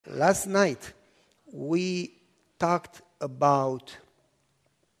Last night, we talked about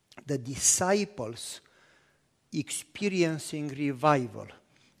the disciples experiencing revival.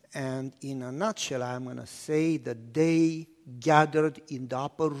 And in a nutshell, I'm going to say that they gathered in the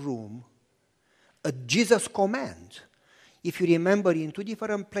upper room at Jesus' command. If you remember, in two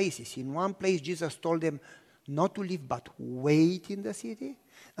different places. In one place, Jesus told them not to leave, but wait in the city.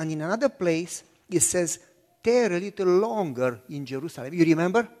 And in another place, it says, tarry a little longer in Jerusalem. You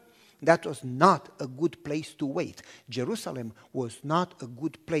remember? That was not a good place to wait. Jerusalem was not a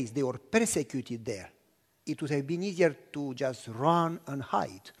good place. They were persecuted there. It would have been easier to just run and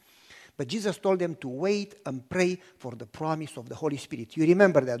hide. But Jesus told them to wait and pray for the promise of the Holy Spirit. You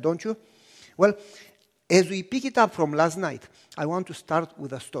remember that, don't you? Well, as we pick it up from last night, I want to start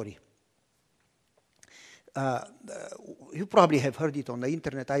with a story. You probably have heard it on the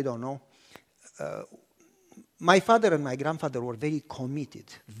internet, I don't know. My father and my grandfather were very committed,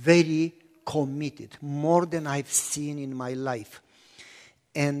 more than I've seen in my life.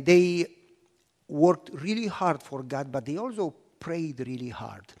 And they worked really hard for God, but they also prayed really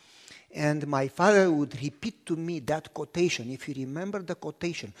hard. And my father would repeat to me that quotation, if you remember the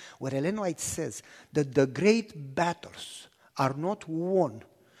quotation, where Ellen White says that the great battles are not won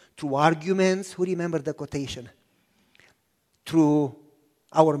through arguments. Who remember the quotation? Through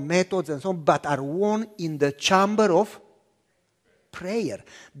our methods and so on, but are won in the chamber of prayer.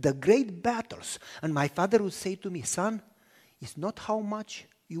 The great battles. And my father would say to me, son, it's not how much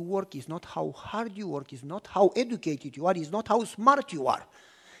you work, it's not how hard you work, it's not how educated you are, it's not how smart you are.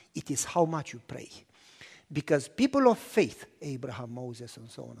 It is how much you pray. Because people of faith, Abraham, Moses, and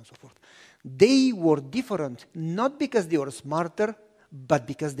so on and so forth, they were different, not because they were smarter, but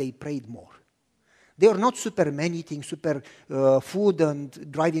because they prayed more. They are not supermen eating super food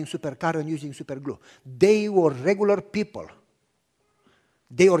and driving super car and using super glue. They were regular people.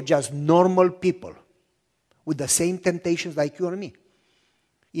 They were just normal people with the same temptations like you and me.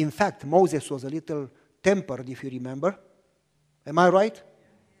 In fact, Moses was a little tempered, if you remember. Am I right?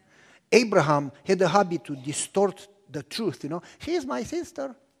 Abraham had a habit to distort the truth, She is my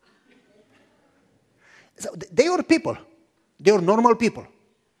sister. So they were people. They were normal people.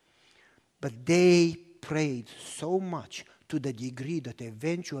 But they prayed so much to the degree that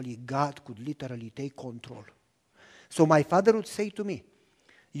eventually God could literally take control. So my father would say to me,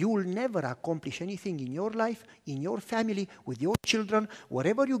 you will never accomplish anything in your life, in your family, with your children,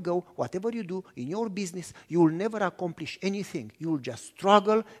 wherever you go, whatever you do, in your business, you will never accomplish anything. You will just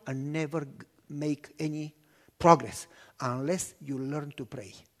struggle and never make any progress unless you learn to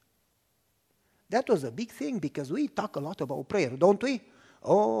pray. That was a big thing because we talk a lot about prayer, don't we?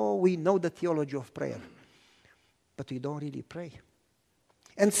 Oh, we know the theology of prayer, but we don't really pray.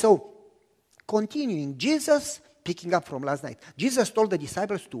 And so, continuing, Jesus, picking up from last night, Jesus told the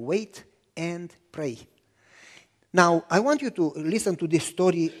disciples to wait and pray. Now, I want you to listen to this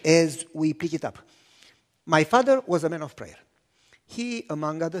story as we pick it up. My father was a man of prayer. He,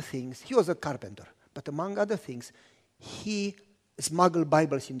 among other things, he was a carpenter, but among other things, he smuggled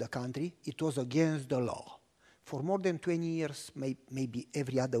Bibles in the country. It was against the law. For more than 20 years, maybe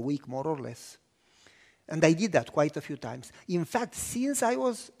every other week, more or less. And I did that quite a few times. In fact, since I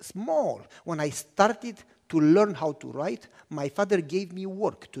was small, when I started to learn how to write, my father gave me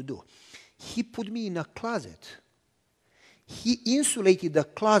work to do. He put me in a closet. He insulated the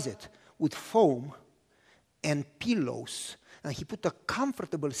closet with foam and pillows, and he put a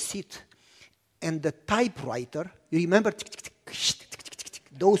comfortable seat and the typewriter. You remember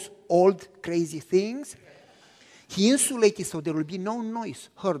those old crazy things? He insulated so there will be no noise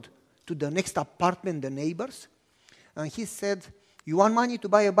heard to the next apartment, the neighbors. And he said, you want money to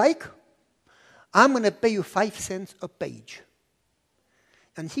buy a bike? I'm going to pay you 5 cents a page.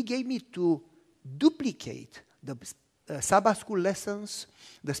 And he gave me to duplicate the Sabbath school lessons,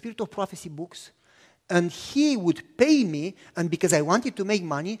 the Spirit of Prophecy books, and he would pay me, and because I wanted to make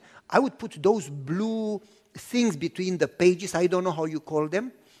money, I would put those blue things between the pages, I don't know how you call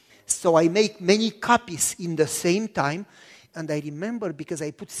them, so I make many copies in the same time, and I remember because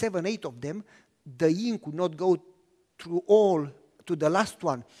I put 7, 8 of them, the ink would not go through all to the last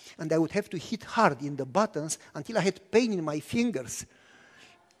one, and I would have to hit hard in the buttons until I had pain in my fingers.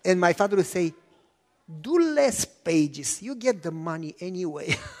 And my father would say, do less pages, you get the money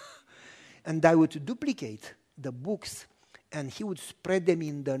anyway. And I would duplicate the books, and he would spread them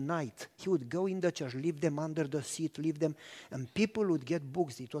in the night. He would go in the church, leave them under the seat, leave them, and people would get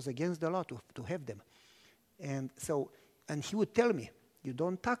books. It was against the law to have them. And he would tell me, you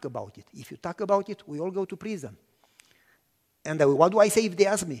don't talk about it. If you talk about it, we all go to prison. And what do I say if they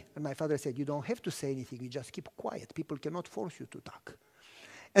ask me? And my father said, you don't have to say anything, you just keep quiet. People cannot force you to talk.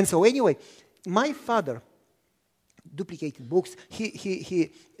 And so anyway, my father duplicated books.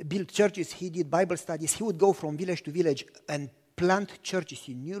 He built churches. He did Bible studies. He would go from village to village and plant churches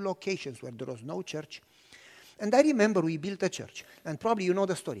in new locations where there was no church. And I remember we built a church. And probably you know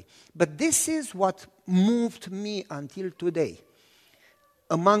the story. But this is what moved me until today.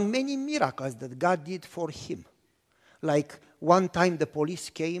 Among many miracles that God did for him. Like one time the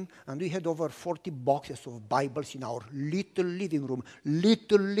police came and we had over 40 boxes of Bibles in our little living room.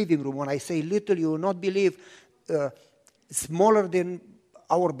 Little living room. When I say little, you will not believe, smaller than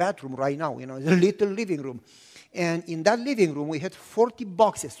our bathroom right now. You know, it's a little living room. And in that living room, we had 40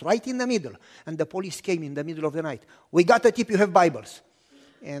 boxes right in the middle. And the police came in the middle of the night. We got a tip, you have Bibles.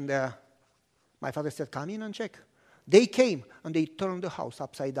 And my father said, come in and check. They came and they turned the house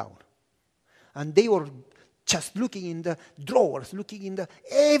upside down. And they were just looking in the drawers, looking in the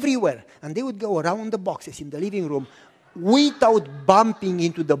everywhere. And they would go around the boxes in the living room without bumping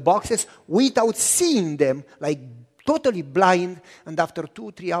into the boxes, without seeing them, like totally blind. And after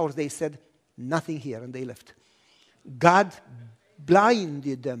 2-3 hours, they said, nothing here, and they left. God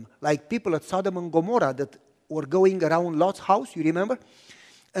blinded them, like people at Sodom and Gomorrah that were going around Lot's house, you remember?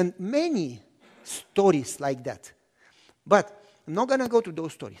 And many stories like that. But I'm not going to go to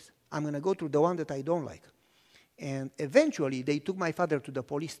those stories. I'm going to go to the one that I don't like. And eventually, they took my father to the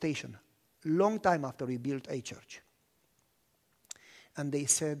police station, long time after we built a church. And they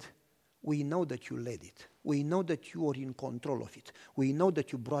said, we know that you led it. We know that you were in control of it. We know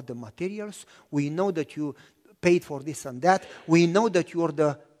that you brought the materials. We know that you paid for this and that. We know that you are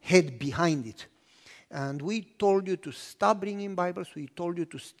the head behind it. And we told you to stop bringing Bibles. We told you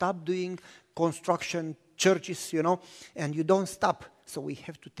to stop doing construction churches, you know, and you don't stop. So we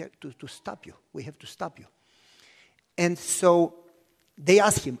have to stop you. We have to stop you. And so they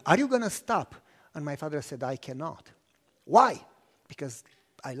asked him, are you going to stop? And my father said, I cannot. Why? Because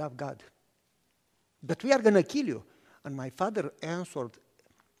I love God. But we are going to kill you. And my father answered,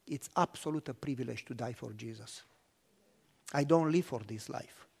 it's absolute a privilege to die for Jesus. I don't live for this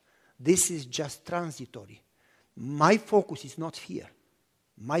life. This is just transitory. My focus is not here.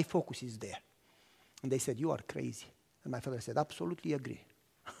 My focus is there. And they said, you are crazy. And my father said, absolutely agree.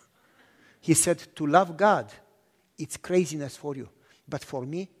 He said, to love God, it's craziness for you. But for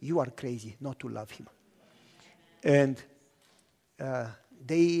me, you are crazy not to love him. And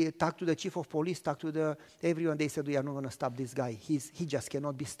they talked to the chief of police, talked to everyone. They said, we are not going to stop this guy. He just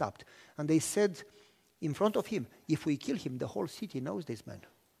cannot be stopped. And they said in front of him, if we kill him, the whole city knows this man.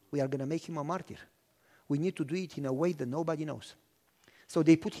 We are going to make him a martyr. We need to do it in a way that nobody knows. So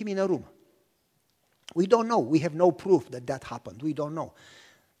they put him in a room. We don't know. We have no proof that happened. We don't know.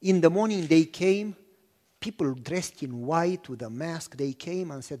 In the morning they came, people dressed in white with a mask. They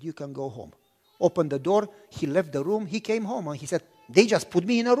came and said, you can go home. Opened the door. He left the room. He came home and he said, they just put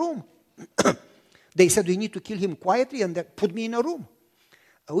me in a room. They said, we need to kill him quietly, and they put me in a room.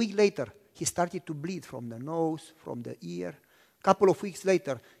 A week later, he started to bleed from the nose, from the ear. A couple of weeks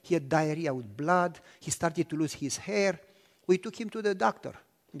later, he had diarrhea with blood. He started to lose his hair. We took him to the doctor.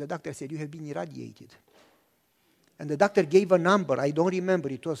 And the doctor said, you have been irradiated. And the doctor gave a number. I don't remember.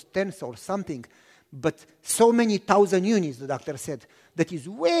 It was 10 or something. But so many thousand units, the doctor said, that is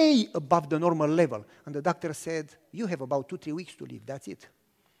way above the normal level. And the doctor said, you have about 2-3 weeks to live. That's it.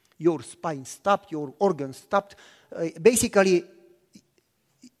 Your spine stopped. Your organs stopped. Basically,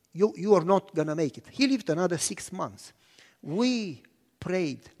 you are not going to make it. He lived another 6 months. We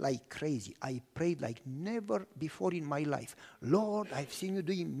prayed like crazy. I prayed like never before in my life. Lord, I've seen you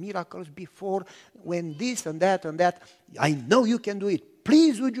doing miracles before, when this and that and that. I know you can do it.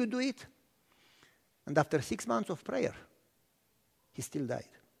 Please, would you do it? And after 6 months of prayer, he still died.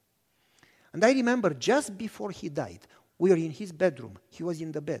 And I remember just before he died, we were in his bedroom. He was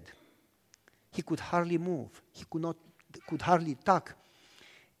in the bed. He could hardly move. He could hardly talk.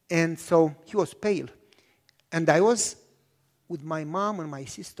 And so he was pale. And I was with my mom and my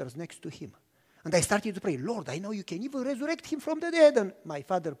sisters next to him. And I started to pray, Lord, I know you can even resurrect him from the dead. And my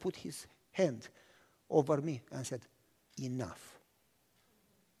father put his hand over me and said, enough.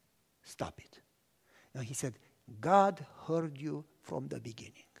 Stop it. And he said, God heard you from the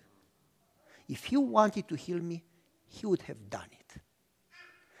beginning. If he wanted to heal me, he would have done it.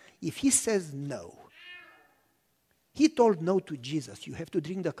 If he says no, he told no to Jesus, you have to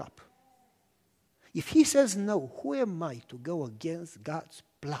drink the cup. If he says no, who am I to go against God's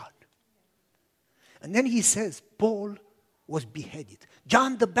plan? And then he says, Paul was beheaded.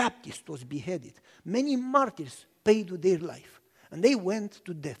 John the Baptist was beheaded. Many martyrs paid with their life. And they went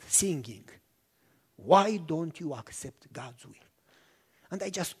to death singing, why don't you accept God's will? And I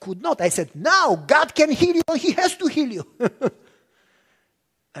just could not. I said, now God can heal you. He has to heal you.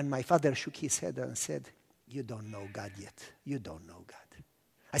 And my father shook his head and said, you don't know God yet. You don't know God.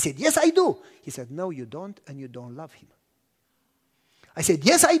 I said, yes, I do. He said, no, you don't, and you don't love him. I said,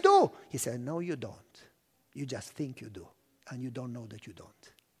 yes, I do. He said, no, you don't. You just think you do, and you don't know that you don't.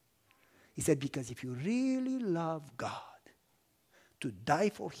 He said, because if you really love God, to die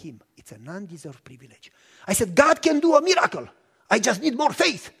for him, it's an undeserved privilege. I said, God can do a miracle. I just need more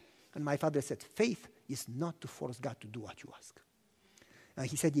faith. And my father said, faith is not to force God to do what you ask. And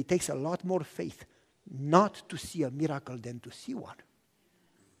he said, it takes a lot more faith not to see a miracle than to see one.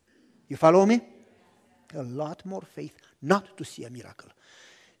 You follow me? A lot more faith not to see a miracle.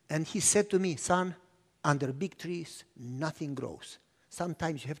 And he said to me, son, under big trees, nothing grows.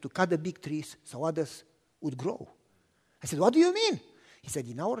 Sometimes you have to cut the big trees so others would grow. I said, what do you mean? He said,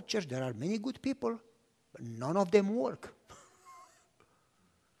 in our church there are many good people, but none of them work.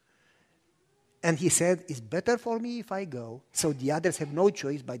 And he said, it's better for me if I go, so the others have no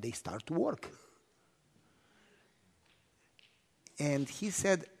choice, but they start to work. And he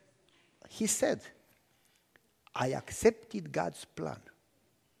said, I accepted God's plan.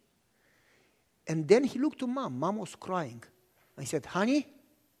 And then he looked to Mom. Mom was crying. I said, honey,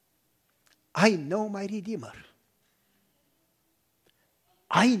 I know my Redeemer.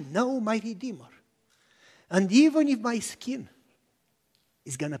 I know my Redeemer. And even if my skin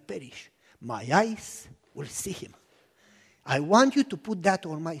is going to perish, my eyes will see him. I want you to put that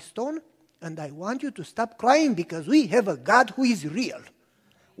on my stone, and I want you to stop crying because we have a God who is real.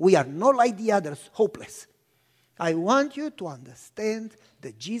 We are not like the others, hopeless. I want you to understand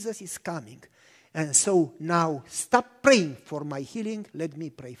that Jesus is coming. And so now stop praying for my healing. Let me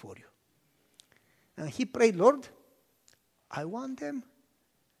pray for you. And he prayed, Lord, I want them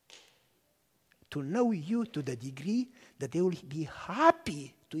to know you to the degree that they will be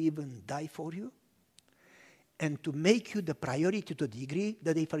happy to even die for you, and to make you the priority to the degree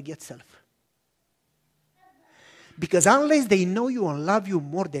that they forget self. Because unless they know you and love you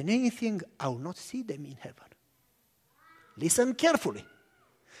more than anything, I will not see them in heaven. Listen carefully.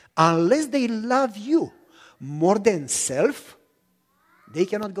 Unless they love you more than self, they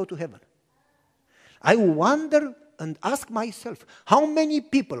cannot go to heaven. I wonder and ask myself, how many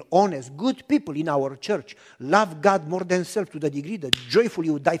people, honest, good people in our church, love God more than self to the degree that joyfully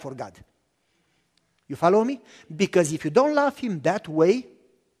would die for God? You follow me? Because if you don't love him that way,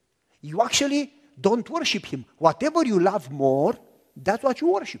 you actually don't worship him. Whatever you love more, that's what you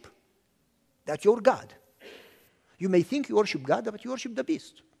worship. That's your God. You may think you worship God, but you worship the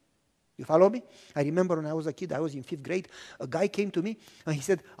beast. You follow me? I remember when I was a kid, I was in 5th grade, a guy came to me and he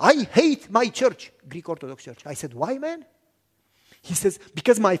said, I hate my church, Greek Orthodox Church. I said, why, man? He says,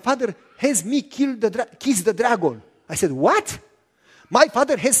 because my father has me kiss the dragon. I said, what? My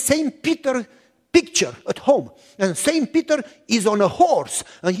father has St. Peter picture at home, and St. Peter is on a horse,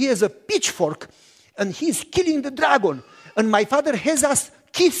 and he has a pitchfork, and he's killing the dragon. And my father has us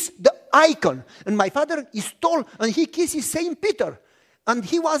kiss the icon, and my father is tall, and he kisses St. Peter. And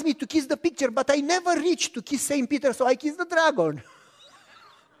he wants me to kiss the picture, but I never reached to kiss St. Peter, so I kiss the dragon.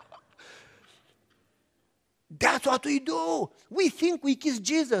 That's what we do. We think we kiss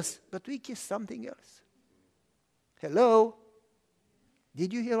Jesus, but we kiss something else. Hello?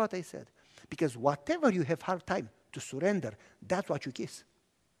 Did you hear what I said? Because whatever you have hard time to surrender, that's what you kiss.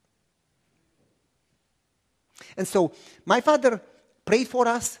 And so my father prayed for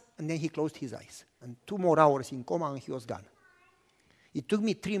us, and then he closed his eyes. And 2 more hours in coma, and he was gone. It took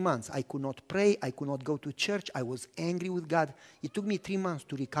me 3 months. I could not pray. I could not go to church. I was angry with God. It took me 3 months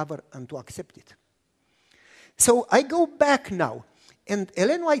to recover and to accept it. So I go back now. And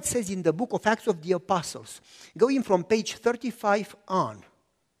Ellen White says in the book of Acts of the Apostles, going from page 35 on,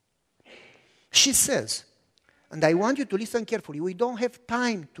 she says, and I want you to listen carefully. We don't have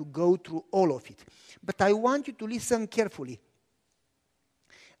time to go through all of it. But I want you to listen carefully.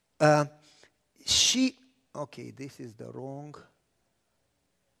 Okay, this is the wrong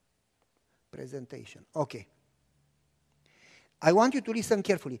presentation. Okay. I want you to listen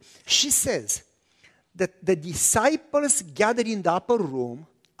carefully. She says that the disciples gathered in the upper room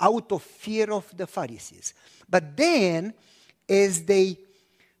out of fear of the Pharisees. But then, as they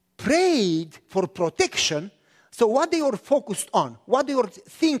prayed for protection, so what they were focused on, what they were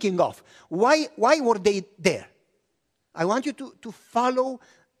thinking of, why were they there? I want you to follow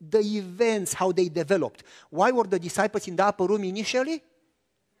the events, how they developed. Why were the disciples in the upper room initially?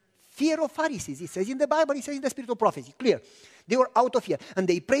 Fear of Pharisees. It says in the Bible, it says in the spirit of prophecy. Clear. They were out of fear. And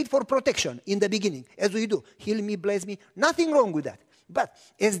they prayed for protection in the beginning, as we do. Heal me, bless me. Nothing wrong with that. But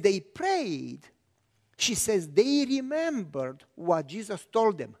as they prayed, she says they remembered what Jesus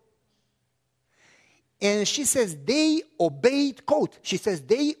told them. And she says, they obeyed, quote, she says,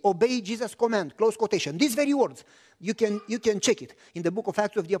 they obeyed Jesus' command, close quotation. These very words, you can check it in the book of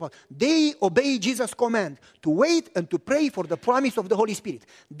Acts of the Apostles. They obeyed Jesus' command to wait and to pray for the promise of the Holy Spirit.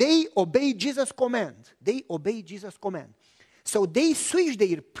 They obeyed Jesus' command. They obeyed Jesus' command. So they switched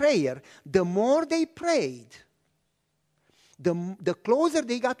their prayer. The more they prayed, the closer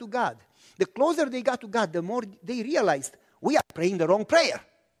they got to God. The closer they got to God, the more they realized, we are praying the wrong prayer.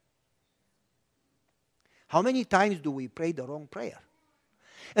 How many times do we pray the wrong prayer?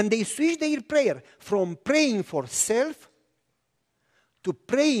 And they switched their prayer from praying for self to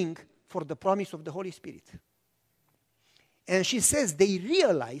praying for the promise of the Holy Spirit. And she says they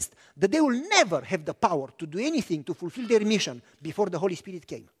realized that they will never have the power to do anything to fulfill their mission before the Holy Spirit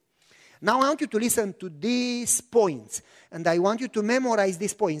came. Now I want you to listen to these points, and I want you to memorize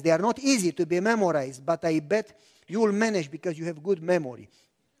these points. They are not easy to be memorized, but I bet you will manage because you have good memory.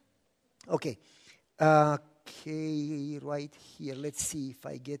 Okay. Okay, right here. Let's see if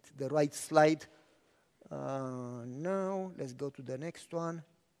I get the right slide. No, let's go to the next one.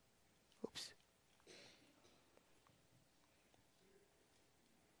 Oops.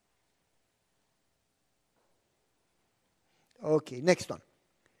 Okay, next one.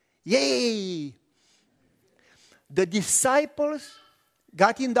 Yay! The disciples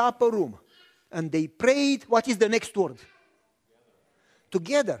got in the upper room and they prayed. What is the next word?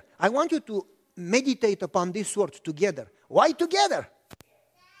 Together. I want you to meditate upon this word, together. Why together?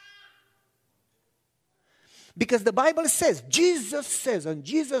 Because the Bible says, Jesus says, and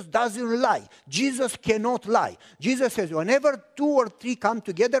Jesus doesn't lie. Jesus cannot lie. Jesus says, whenever 2 or 3 come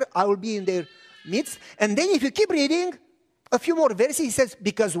together, I will be in their midst. And then if you keep reading, a few more verses, he says,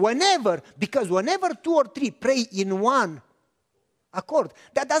 because whenever 2 or 3 pray in one accord,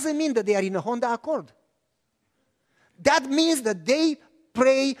 that doesn't mean that they are in a Honda Accord. That means that they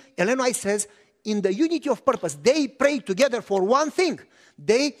pray, Ellen White says, in the unity of purpose. They pray together for one thing.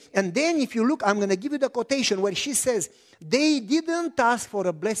 And then if you look, I'm going to give you the quotation where she says, they didn't ask for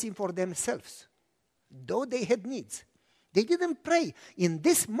a blessing for themselves, though they had needs. They didn't pray. In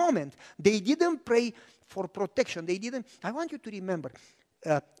this moment, they didn't pray for protection. I want you to remember,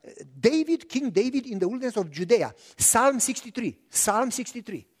 King David in the wilderness of Judea, Psalm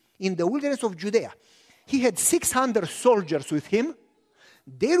 63, in the wilderness of Judea, he had 600 soldiers with him,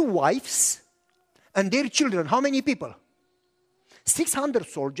 their wives, and their children. How many people? 600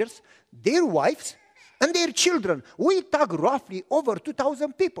 soldiers, their wives, and their children. We talk roughly over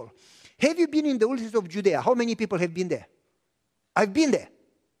 2,000 people. Have you been in the wilderness of Judea? How many people have been there? I've been there.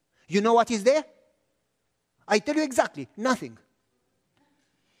 You know what is there? I tell you exactly, nothing.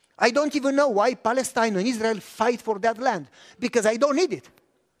 I don't even know why Palestine and Israel fight for that land, because I don't need it.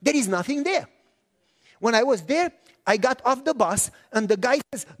 There is nothing there. When I was there, I got off the bus, and the guy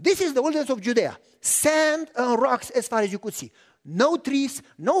says, this is the wilderness of Judea. Sand and rocks as far as you could see. No trees,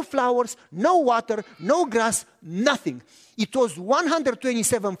 no flowers, no water, no grass, nothing. It was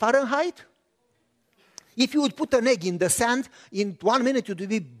 127 Fahrenheit. If you would put an egg in the sand, in 1 minute it would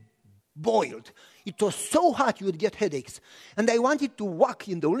be boiled. It was so hot you would get headaches. And I wanted to walk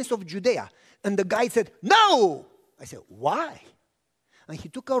in the wilderness of Judea. And the guy said, no! I said, why? And he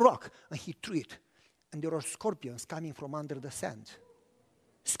took a rock and he threw it. And there were scorpions coming from under the sand.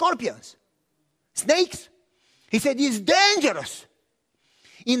 Scorpions. Snakes. He said, it's dangerous.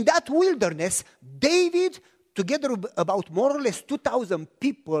 In that wilderness, David, together with about more or less 2,000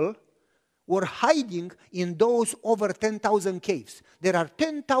 people, were hiding in those over 10,000 caves. There are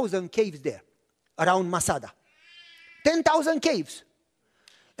 10,000 caves there around Masada. 10,000 caves.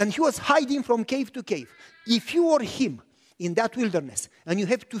 And he was hiding from cave to cave. If you were him in that wilderness and you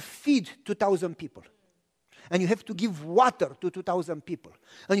have to feed 2,000 people, and you have to give water to 2,000 people,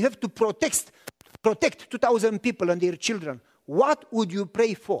 and you have to protect 2,000 people and their children, what would you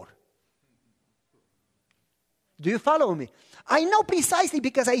pray for? Do you follow me? I know precisely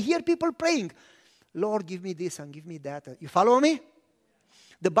because I hear people praying, Lord, give me this and give me that. You follow me?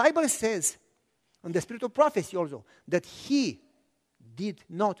 The Bible says, and the spirit of prophecy also, that he did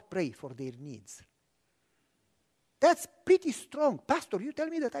not pray for their needs. That's pretty strong. Pastor, you tell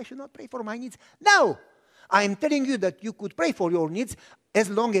me that I should not pray for my needs? No! I am telling you that you could pray for your needs as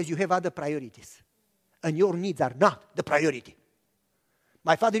long as you have other priorities. And your needs are not the priority.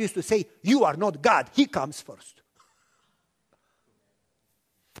 My father used to say, you are not God. He comes first.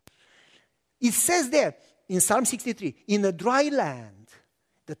 It says there in Psalm 63, in a dry land,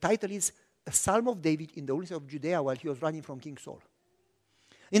 the title is a Psalm of David in the wilderness of Judea while he was running from King Saul.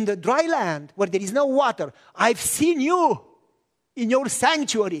 In the dry land where there is no water, I've seen you in your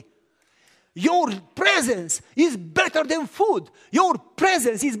sanctuary. Your presence is better than food. Your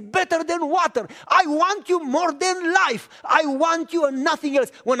presence is better than water. I want you more than life. I want you and nothing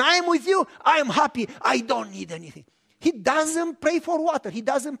else. When I am with you, I am happy. I don't need anything. He doesn't pray for water. He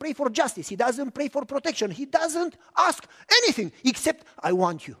doesn't pray for justice. He doesn't pray for protection. He doesn't ask anything except, I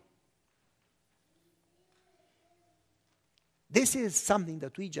want you. This is something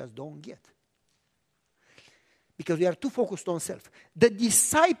that we just don't get. Because we are too focused on self. The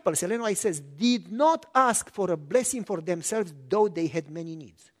disciples, Ellen White says, did not ask for a blessing for themselves, though they had many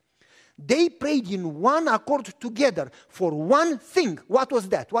needs. They prayed in one accord together for one thing. What was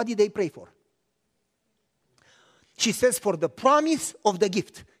that? What did they pray for? She says, for the promise of the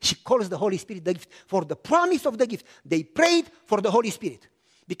gift. She calls the Holy Spirit the gift. For the promise of the gift. They prayed for the Holy Spirit.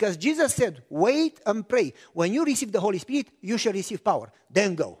 Because Jesus said, wait and pray. When you receive the Holy Spirit, you shall receive power.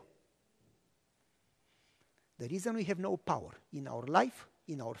 Then go. The reason we have no power in our life,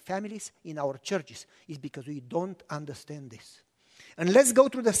 in our families, in our churches, is because we don't understand this. And let's go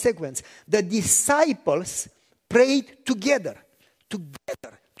through the sequence. The disciples prayed together.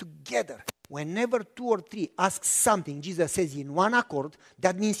 Whenever two or three ask something, Jesus says in one accord,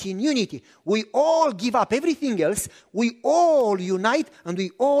 that means in unity. We all give up everything else, we all unite, and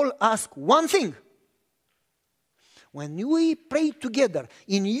we all ask one thing. When we pray together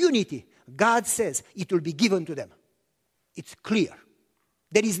in unity, God says it will be given to them. It's clear.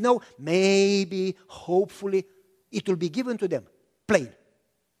 There is no maybe, hopefully. It will be given to them. Plain.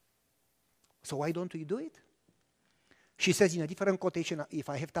 So why don't we do it? She says in a different quotation, if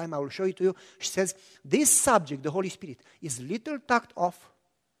I have time I will show it to you. She says, this subject, the Holy Spirit, is little tucked off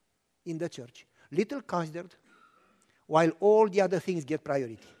in the church, little considered, while all the other things get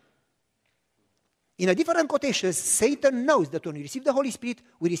priority. In a different quotation, Satan knows that when we receive the Holy Spirit,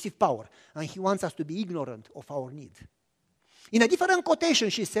 we receive power. And he wants us to be ignorant of our need. In a different quotation,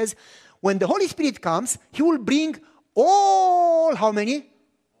 she says, when the Holy Spirit comes, he will bring all, how many?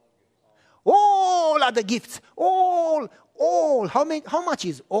 All other gifts. All. How much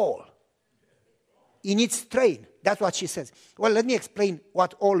is all? In its train. That's what she says. Well, let me explain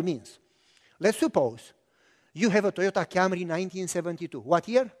what all means. Let's suppose you have a Toyota Camry 1972. What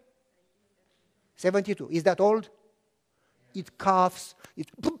year? 72. Is that old? It coughs, you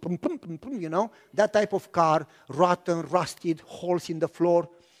know, that type of car, rotten, rusted, holes in the floor.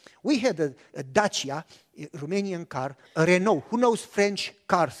 We had a Dacia, a Romanian car, a Renault. Who knows French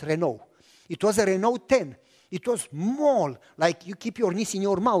cars, Renault? It was a Renault 10. It was small, like you keep your knees in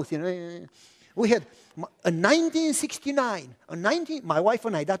your mouth. You know. We had a 1969, my wife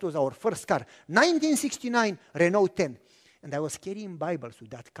and I, that was our first car, 1969 Renault 10. And I was carrying Bibles with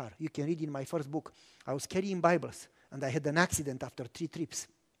that car. You can read in my first book. I was carrying Bibles, and I had an accident after 3 trips.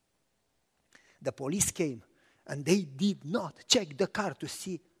 The police came, and they did not check the car to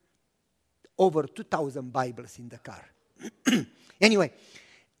see over 2,000 Bibles in the car. Anyway,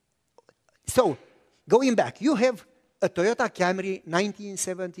 so going back, you have a Toyota Camry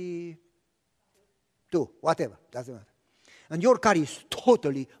 1972, whatever, doesn't matter. And your car is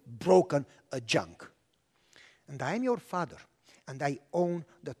totally broken, a junk. And I am your father, and I own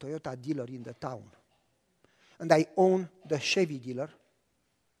the Toyota dealer in the town. And I own the Chevy dealer.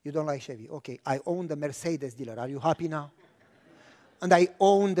 You don't like Chevy? Okay, I own the Mercedes dealer. Are you happy now? And I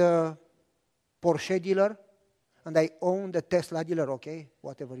own the Porsche dealer. And I own the Tesla dealer, okay,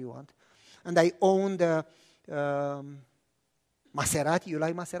 whatever you want. And I own the Maserati. You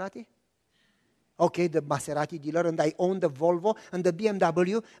like Maserati? Okay, the Maserati dealer, and I own the Volvo and the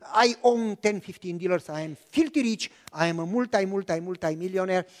BMW. I own 10, 15 dealers. I am filthy rich. I am a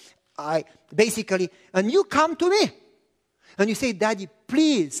multi-millionaire. And you come to me and you say, Daddy,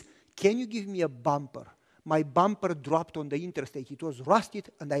 please, can you give me a bumper? My bumper dropped on the interstate. It was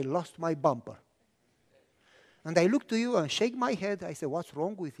rusted and I lost my bumper. And I look to you and shake my head. I say, what's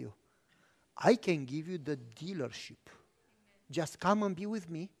wrong with you? I can give you the dealership. Just come and be with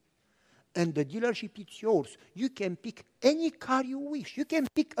me. And the dealership is yours. You can pick any car you wish. You can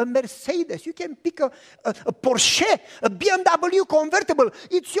pick a Mercedes. You can pick a Porsche, a BMW convertible.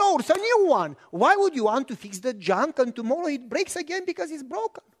 It's yours, a new one. Why would you want to fix the junk and tomorrow it breaks again because it's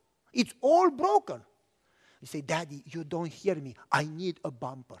broken? It's all broken. You say, Daddy, you don't hear me. I need a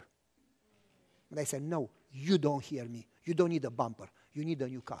bumper. And I said, no, you don't hear me. You don't need a bumper. You need a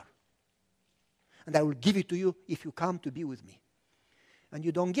new car. And I will give it to you if you come to be with me. And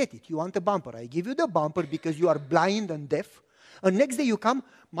you don't get it. You want a bumper. I give you the bumper because you are blind and deaf. And next day you come,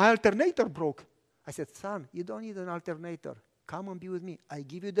 my alternator broke. I said, son, you don't need an alternator. Come and be with me. I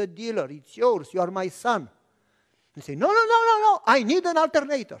give you the dealer. It's yours. You are my son. You say, no. I need an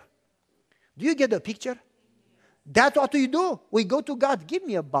alternator. Do you get the picture? That's what we do. We go to God, give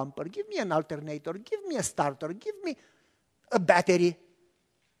me a bumper, give me an alternator, give me a starter, give me a battery.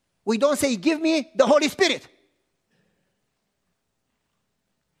 We don't say, give me the Holy Spirit.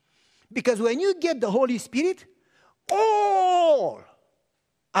 Because when you get the Holy Spirit, all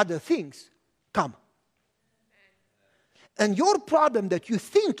other things come. And your problem that you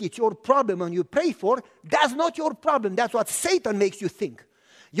think it's your problem and you pray for, that's not your problem. That's what Satan makes you think.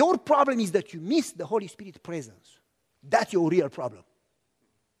 Your problem is that you miss the Holy Spirit presence. That's your real problem.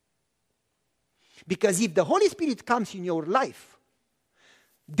 Because if the Holy Spirit comes in your life,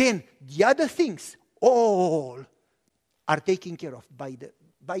 then the other things all are taken care of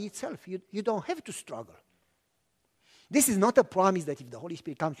by itself. You don't have to struggle. This is not a promise that if the Holy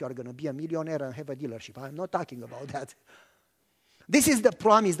Spirit comes, you are going to be a millionaire and have a dealership. I'm not talking about that. This is the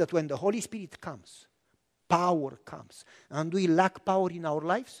promise that when the Holy Spirit comes, power comes. And we lack power in our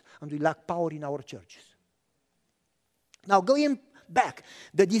lives, and we lack power in our churches. Now, going back,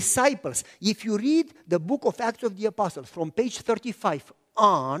 the disciples, if you read the book of Acts of the Apostles from page 35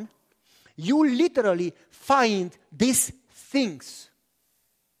 on, you literally find these things.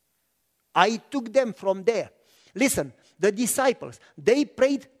 I took them from there. Listen, the disciples, they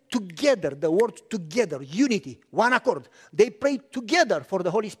prayed together, the word together, unity, one accord. They prayed together for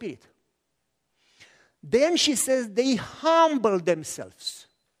the Holy Spirit. Then she says they humbled themselves.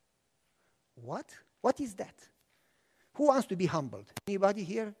 What? What is that? Who wants to be humbled? Anybody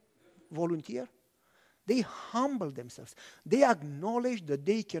here? Volunteer? They humble themselves. They acknowledge that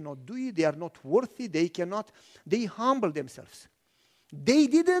they cannot do it. They are not worthy. They cannot. They humble themselves. They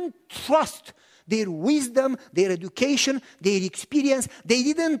didn't trust their wisdom, their education, their experience. They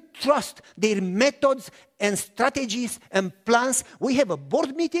didn't trust their methods and strategies and plans. We have a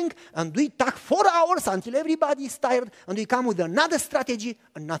board meeting and we talk 4 hours until everybody is tired and we come with another strategy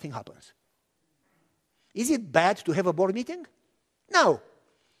and nothing happens. Is it bad to have a board meeting? No.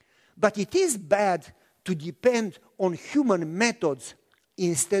 But it is bad to depend on human methods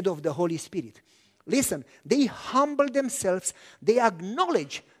instead of the Holy Spirit. Listen, they humbled themselves. They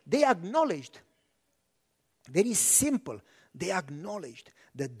acknowledged. Very simple. They acknowledged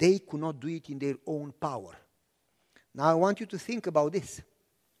that they could not do it in their own power. Now I want you to think about this.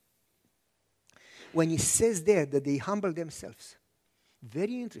 When it says there that they humbled themselves,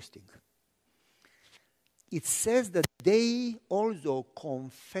 very interesting. It says that they also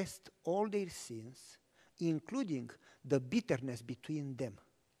confessed all their sins, including the bitterness between them.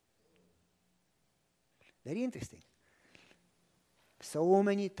 Very interesting. So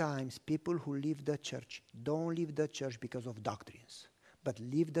many times people who leave the church don't leave the church because of doctrines, but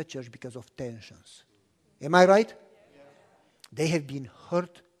leave the church because of tensions. Am I right? Yes. They have been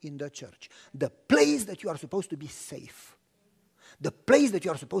hurt in the church. The place that you are supposed to be safe, the place that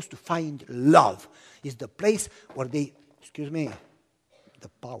you are supposed to find love is the place where they, the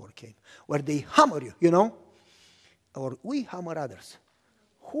power came, where they hammer you, or we hammer others.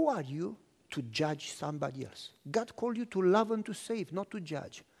 Who are you to judge somebody else? God called you to love and to save, not to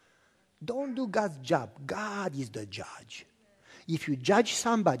judge. Don't do God's job. God is the judge. If you judge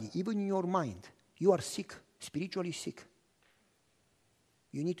somebody, even in your mind, you are sick, spiritually sick.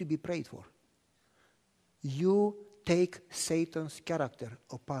 You need to be prayed for. You take Satan's character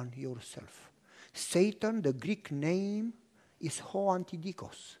upon yourself. Satan, the Greek name is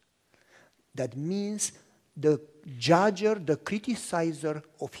hoantidikos. That means the judger, the criticizer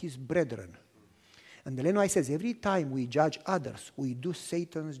of his brethren. And the Lenoi says, every time we judge others, we do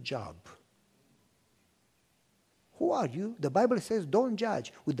Satan's job. Who are you? The Bible says, don't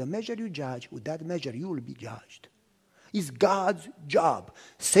judge. With the measure you judge, with that measure you will be judged. It's God's job.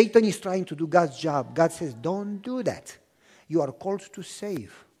 Satan is trying to do God's job. God says, don't do that. You are called to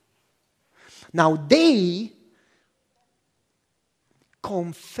save. Now they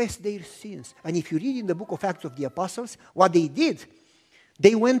confess their sins. And if you read in the book of Acts of the Apostles, what they did,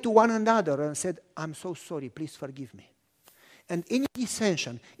 they went to one another and said, I'm so sorry, please forgive me. And any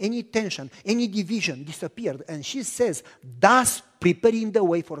dissension, any tension, any division disappeared. And she says, thus preparing the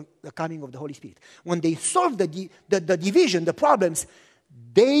way for the coming of the Holy Spirit. When they solved the division, the problems,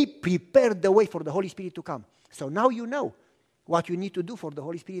 they prepared the way for the Holy Spirit to come. So now you know what you need to do for the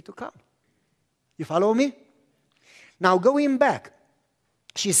Holy Spirit to come. You follow me? Now going back,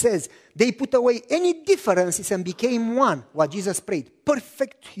 she says, they put away any differences and became one, what Jesus prayed,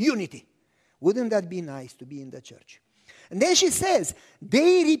 perfect unity. Wouldn't that be nice to be in the church? And then she says,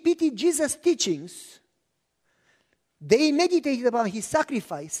 they repeated Jesus' teachings, they meditated upon his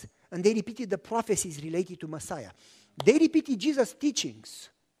sacrifice, and they repeated the prophecies related to Messiah. They repeated Jesus' teachings,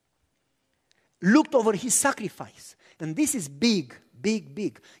 looked over his sacrifice. And this is big, big,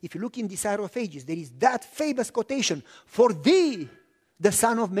 big. If you look in Desire of Ages, there is that famous quotation, "For thee, the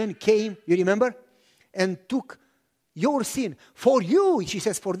Son of Man came," you remember? "And took your sin. For you," she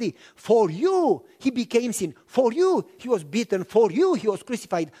says, "for thee. For you, he became sin. For you, he was beaten. For you, he was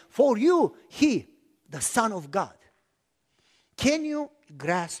crucified. For you, he, the Son of God." Can you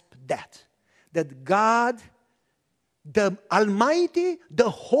grasp that? That God, the Almighty, the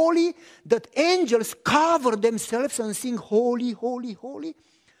Holy, that angels cover themselves and sing, "Holy, holy, holy."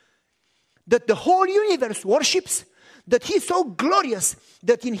 That the whole universe worships, that he's so glorious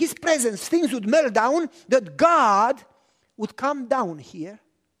that in his presence things would melt down, that God would come down here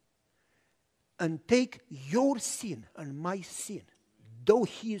and take your sin and my sin, though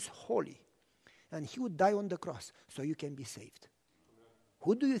he is holy, and he would die on the cross so you can be saved.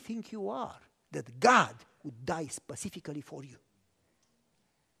 Who do you think you are that God would die specifically for you?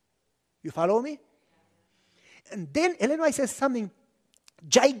 You follow me? And then Ellen White says something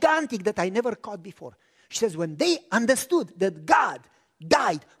gigantic that I never caught before. She says, when they understood that God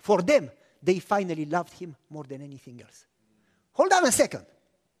died for them, they finally loved him more than anything else. Hold on a second.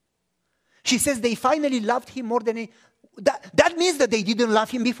 She says they finally loved him more than that means that they didn't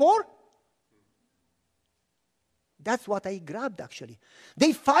love him before? That's what I grabbed, actually.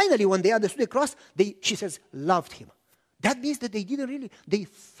 They finally, when they understood the cross, she says, loved him. That means that they didn't really, they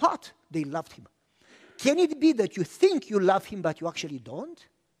thought they loved him. Can it be that you think you love him, but you actually don't?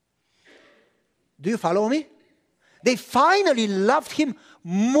 Do you follow me? They finally loved him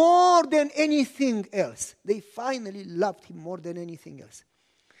more than anything else. They finally loved him more than anything else.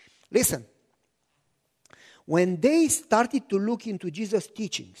 Listen, when they started to look into Jesus'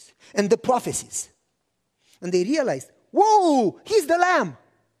 teachings and the prophecies, and they realized, whoa, he's the lamb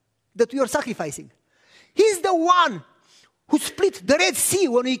that we are sacrificing. He's the one who split the Red Sea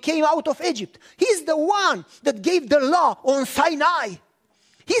when he came out of Egypt. He's the one that gave the law on Sinai.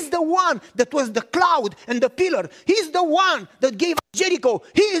 He's the one that was the cloud and the pillar. He's the one that gave us Jericho.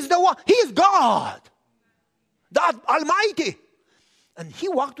 He is the one. He is God, the Almighty. And he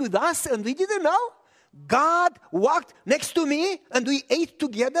walked with us and we didn't know. God walked next to me and we ate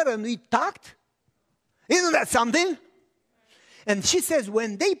together and we talked. Isn't that something? And she says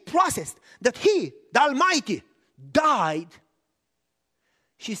when they processed that he, the Almighty, died,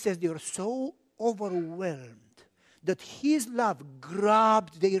 she says they were so overwhelmed that his love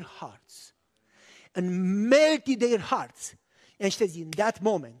grabbed their hearts and melted their hearts. And she says in that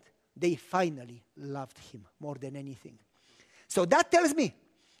moment, they finally loved him more than anything. So that tells me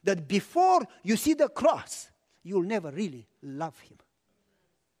that before you see the cross, you'll never really love him.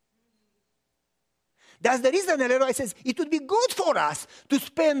 That's the reason Leroy says it would be good for us to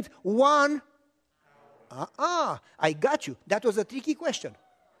spend one. I got you. That was a tricky question.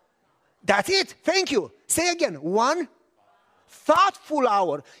 That's it. Thank you. Say again. One thoughtful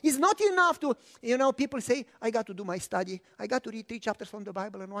hour. It's not enough to, people say, I got to do my study. I got to read 3 chapters from the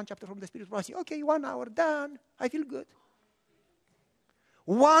Bible and 1 chapter from the Spirit prophecy. Okay, 1 hour, done. I feel good.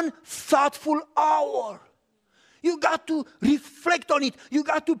 One thoughtful hour. You got to reflect on it. You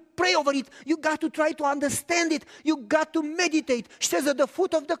got to pray over it. You got to try to understand it. You got to meditate. She says at the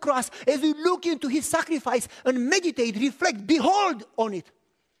foot of the cross, as we look into his sacrifice and meditate, reflect, behold on it.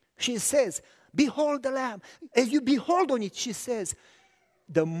 She says, behold the Lamb. As you behold on it, she says,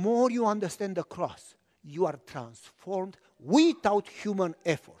 the more you understand the cross, you are transformed without human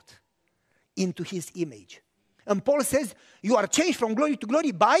effort into his image. And Paul says, you are changed from glory to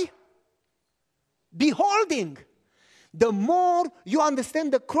glory by beholding. The more you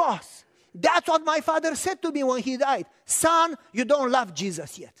understand the cross, that's what my father said to me when he died. Son, you don't love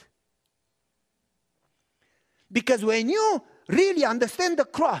Jesus yet. Because when you really understand the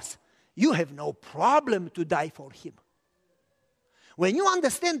cross, you have no problem to die for him. When you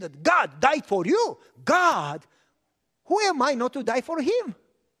understand that God died for you, God, who am I not to die for him?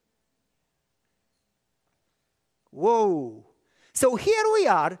 Whoa. So here we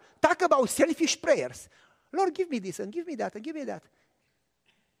are, talk about selfish prayers. Lord, give me this and give me that and give me that.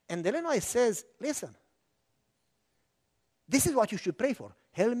 And Illinois says, listen, this is what you should pray for.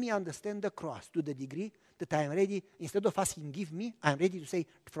 Help me understand the cross to the degree that I am ready, instead of asking, give me, I am ready to say,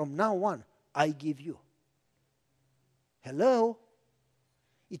 from now on, I give you. Hello?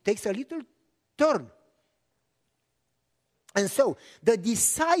 It takes a little turn. And so, the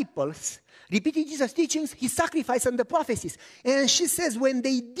disciples repeated Jesus' teachings, his sacrifice, and the prophecies. And she says, when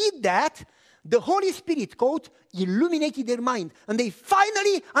they did that, the Holy Spirit, quote, illuminated their mind. And they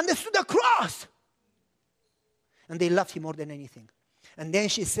finally understood the cross. And they loved him more than anything. And then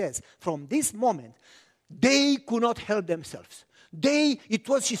she says, from this moment, they could not help themselves. It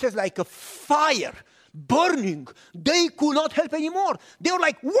was, she says, like a fire burning. They could not help anymore. They were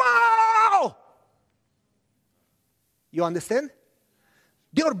like, wow! You understand?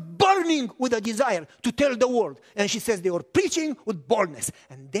 They were burning with a desire to tell the world. And she says they were preaching with boldness.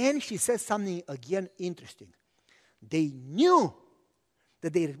 And then she says something again interesting. They knew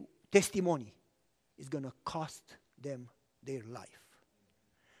that their testimony is going to cost them their life.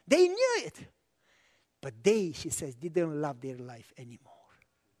 They knew it. But they, she says, didn't love their life anymore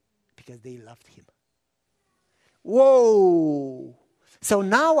because they loved him. Whoa! So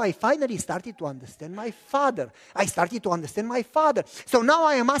now I finally started to understand my father. I started to understand my father. So now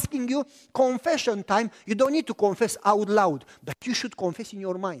I am asking you, confession time. You don't need to confess out loud, but you should confess in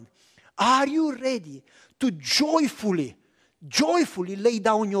your mind. Are you ready to joyfully lay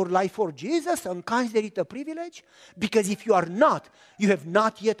down your life for Jesus and consider it a privilege? Because if you are not, you have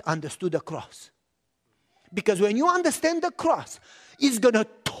not yet understood the cross. Because when you understand the cross, it's going to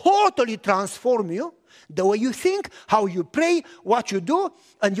totally transform you, the way you think, how you pray, what you do,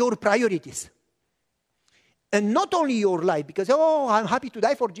 and your priorities. And not only your life, because, oh, I'm happy to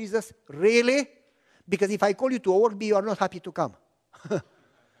die for Jesus. Really? Because if I call you to work, you are not happy to come.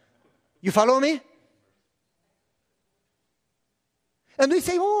 You follow me? And we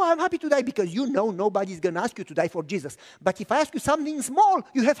say, oh, I'm happy to die because you know nobody's going to ask you to die for Jesus. But if I ask you something small,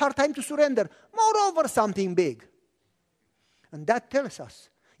 you have hard time to surrender. Moreover, something big. And that tells us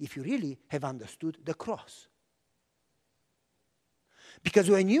if you really have understood the cross. Because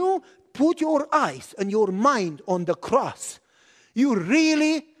when you put your eyes and your mind on the cross, you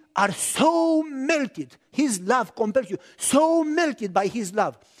really are so melted. His love compels you, so melted by his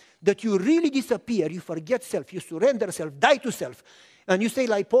love, that you really disappear. You forget self, you surrender self, die to self. And you say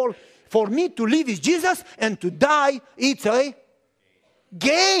like Paul, for me to live is Jesus and to die, it's a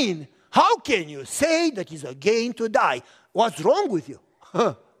gain. How can you say that it's a gain to die? What's wrong with you?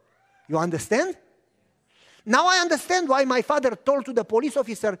 You understand? Now I understand why my father told to the police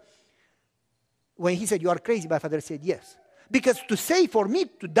officer, when he said, you are crazy, my father said, yes. Because to say for me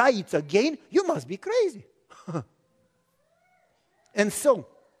to die it's a gain, you must be crazy. And so,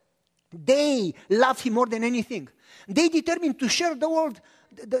 they loved him more than anything. They determined to share the world,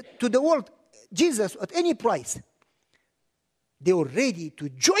 to the world, Jesus at any price. They were ready to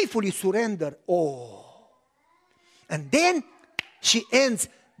joyfully surrender all. And then she ends,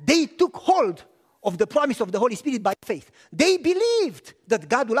 they took hold of the promise of the Holy Spirit by faith. They believed that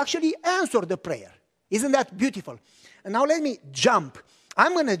God will actually answer the prayer. Isn't that beautiful? And now let me jump.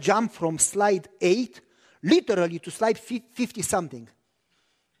 I'm going to jump from slide 8 literally to slide 50-something.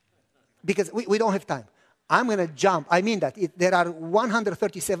 Because we don't have time. I'm going to jump. I mean that. There are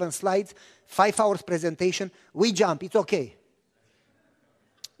 137 slides, 5 hours presentation. We jump. It's okay.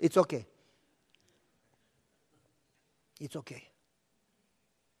 It's okay. It's okay.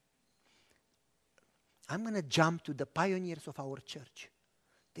 I'm going to jump to the pioneers of our church.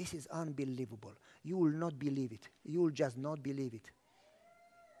 This is unbelievable. You will not believe it. You will just not believe it.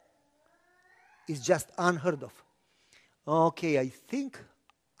 It's just unheard of. Okay, I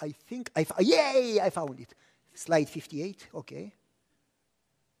found it. Slide 58, okay.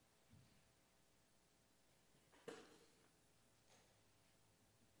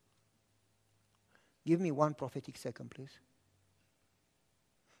 Give me one prophetic second, please.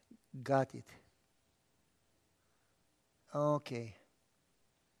 Got it. Okay.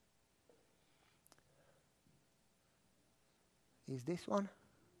 Is this one?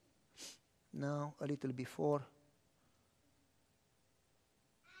 No, a little before.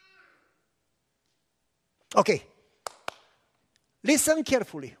 Okay. Listen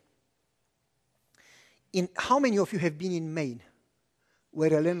carefully. How many of you have been in Maine,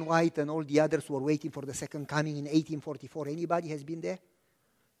 where Ellen White and all the others were waiting for the second coming in 1844? Anybody has been there?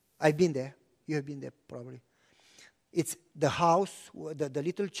 I've been there. You have been there probably. It's the house, the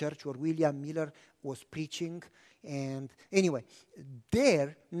little church where William Miller was preaching. And anyway,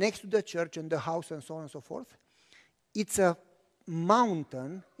 there, next to the church and the house and so on and so forth, it's a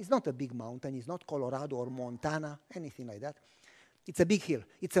mountain. It's not a big mountain. It's not Colorado or Montana, anything like that. It's a big hill.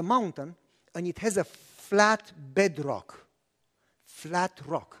 It's a mountain, and it has a flat bedrock. Flat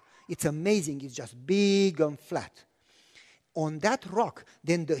rock. It's amazing. It's just big and flat. On that rock,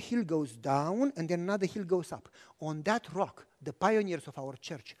 then the hill goes down, and then another hill goes up. On that rock, the pioneers of our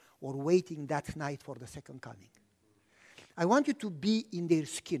church were waiting that night for the second coming. I want you to be in their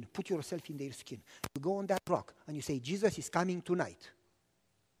skin. Put yourself in their skin. You go on that rock, and you say, Jesus is coming tonight.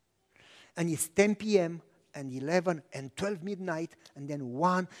 And it's 10 p.m., and 11, and 12 midnight, and then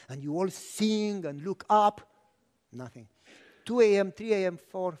 1, and you all sing and look up. Nothing. 2 a.m., 3 a.m.,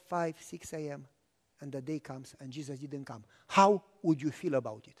 4, 5, 6 a.m., and the day comes and Jesus didn't come. How would you feel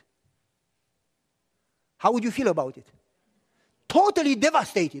about it? how would you feel about it? Totally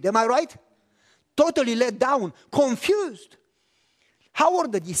devastated, am I right? Totally let down, confused. How were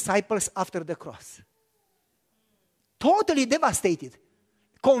the disciples after the cross? Totally devastated,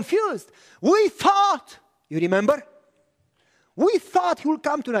 confused. We thought, you remember? We thought he would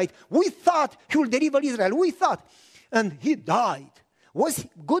come tonight. We thought he would deliver Israel. We thought. And he died. Was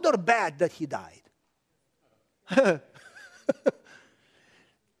it good or bad that he died?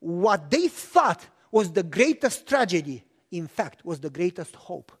 What they thought was the greatest tragedy, in fact, was the greatest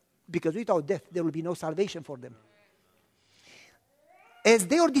hope. Because without death, there will be no salvation for them. As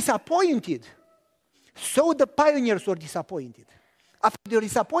they were disappointed, so the pioneers were disappointed. After they were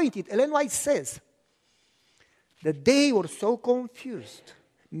disappointed, Ellen White says that they were so confused.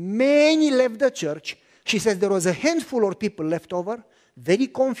 Many left the church. She says there was a handful of people left over, very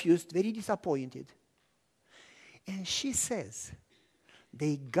confused, very disappointed. And she says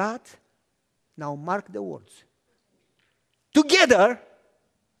they got, now mark the words, together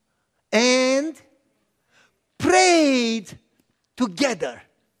and prayed together.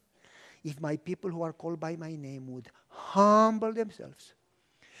 If my people who are called by my name would humble themselves,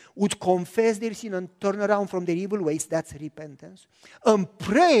 would confess their sin and turn around from their evil ways, that's repentance, and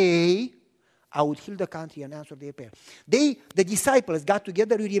pray, I would heal the country and answer their prayer. The disciples got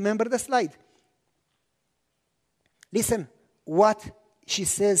together, you remember the slide. Listen what she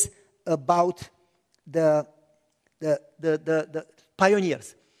says about the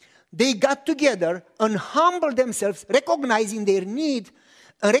pioneers. They got together and humbled themselves, recognizing their need,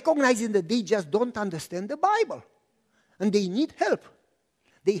 and recognizing that they just don't understand the Bible. And they need help.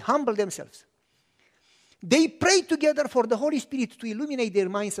 They humble themselves. They pray together for the Holy Spirit to illuminate their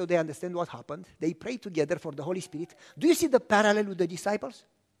minds so they understand what happened. They pray together for the Holy Spirit. Do you see the parallel with the disciples?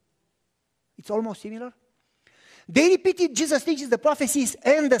 It's almost similar. They repeated, Jesus teaches the prophecies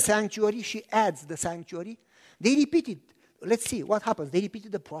and the sanctuary. She adds the sanctuary. They repeated. Let's see what happens. They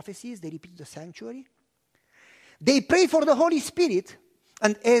repeated the prophecies. They repeated the sanctuary. They prayed for the Holy Spirit.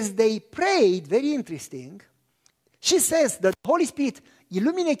 And as they prayed, very interesting, she says that the Holy Spirit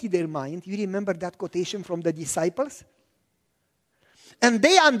illuminated their mind. You remember that quotation from the disciples? And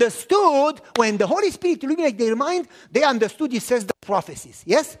they understood, when the Holy Spirit illuminated their mind, they understood, it says, the prophecies.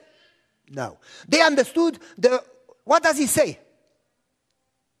 Yes? No. They understood what does he say?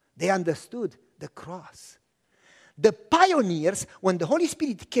 They understood the cross. The pioneers, when the Holy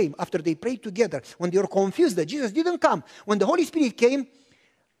Spirit came, after they prayed together, when they were confused that Jesus didn't come, when the Holy Spirit came,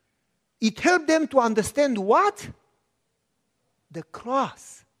 it helped them to understand what? The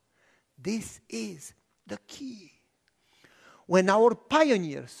cross. This is the key. When our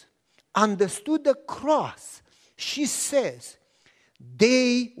pioneers understood the cross, she says,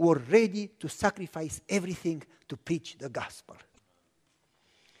 they were ready to sacrifice everything to preach the gospel.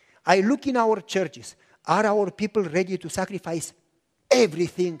 I look in our churches. Are our people ready to sacrifice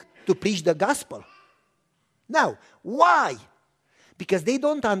everything to preach the gospel? No. Why? Because they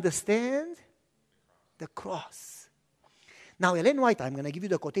don't understand the cross. Now, Ellen White, I'm going to give you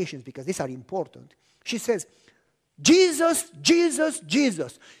the quotations because these are important. She says, Jesus, Jesus,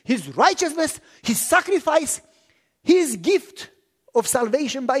 Jesus, his righteousness, his sacrifice, his gift of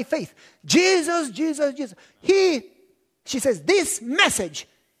salvation by faith. Jesus, Jesus, Jesus. She says, this message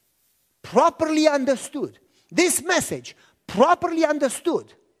properly understood, this message properly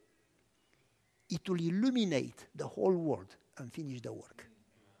understood, it will illuminate the whole world and finish the work.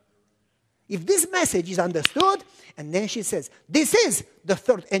 If this message is understood, and then she says, this is the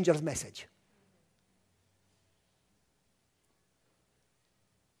third angel's message.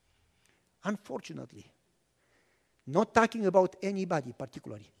 Unfortunately, not talking about anybody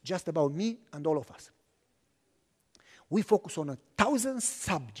particularly, just about me and all of us. We focus on 1,000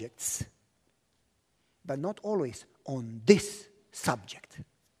 subjects, but not always on this subject.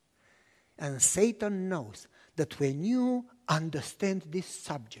 And Satan knows that when you understand this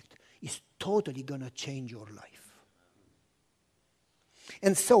subject, it's totally going to change your life.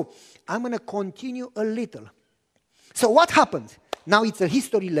 And so, I'm going to continue a little. So what happened? Now it's a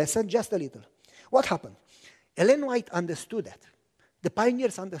history lesson, just a little. What happened? Ellen White understood that. The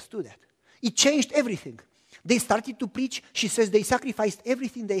pioneers understood that. It changed everything. They started to preach. She says they sacrificed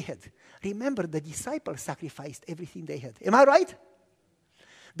everything they had. Remember, the disciples sacrificed everything they had. Am I right?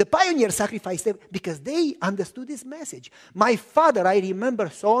 The pioneers sacrificed them because they understood this message. My father, I remember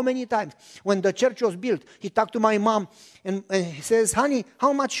so many times when the church was built, he talked to my mom and he says, honey,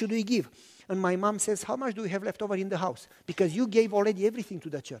 how much should we give? And my mom says, how much do we have left over in the house? Because you gave already everything to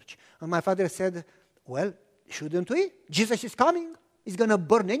the church. And my father said, well, shouldn't we? Jesus is coming. It's going to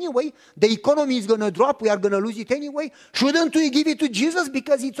burn anyway. The economy is going to drop. We are going to lose it anyway. Shouldn't we give it to Jesus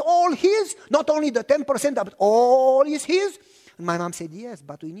because it's all his? Not only the 10%, but all is his? And my mom said, yes,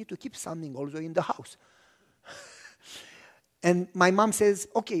 but we need to keep something also in the house. And my mom says,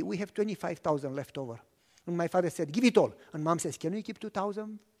 okay, we have 25,000 left over. And my father said, give it all. And mom says, can we keep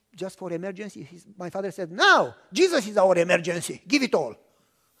 2,000 just for emergency? My father said, no, Jesus is our emergency. Give it all.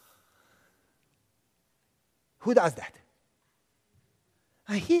 Who does that?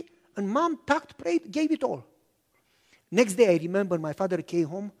 And mom tucked, prayed, gave it all. Next day, I remember my father came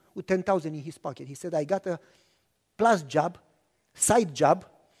home with 10,000 in his pocket. He said, I got a plus job, side job.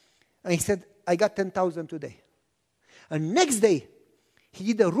 And he said, I got 10,000 today. And next day,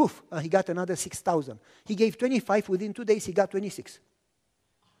 he did a roof, and he got another 6,000. He gave 25. Within 2 days, he got 26.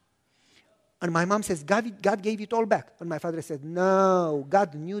 And my mom says, God gave it all back. And my father said, no,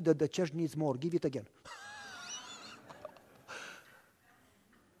 God knew that the church needs more. Give it again.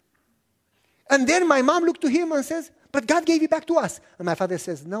 And then my mom looked to him and says, but God gave it back to us. And my father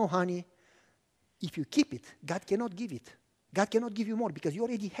says, no, honey, if you keep it, God cannot give it. God cannot give you more because you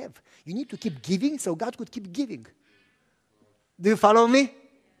already have. You need to keep giving so God could keep giving. Do you follow me?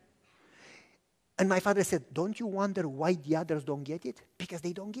 And my father said, don't you wonder why the others don't get it? Because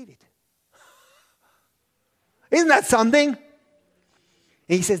they don't give it. Isn't that something? And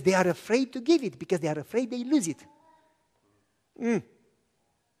he says they are afraid to give it because they are afraid they lose it.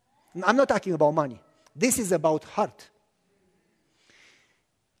 I'm not talking about money. This is about heart.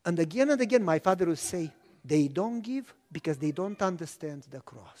 And again, my father would say, they don't give because they don't understand the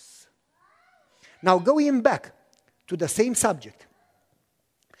cross. Now, going back to the same subject.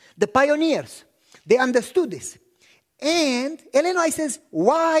 The pioneers, they understood this. And Ellen White says,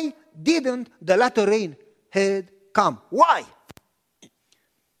 why didn't the latter rain had come? Why?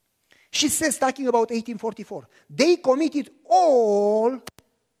 She says, talking about 1844, they committed all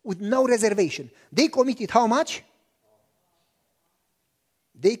with no reservation. They committed how much?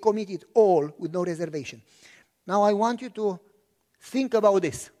 They committed all with no reservation. Now I want you to think about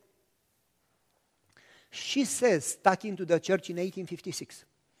this. She says, talking to the church in 1856,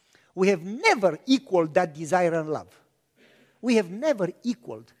 we have never equaled that desire and love. We have never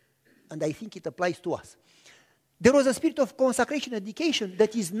equaled, and I think it applies to us. There was a spirit of consecration and dedication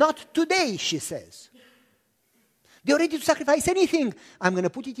that is not today, she says. They're ready to sacrifice anything. I'm going to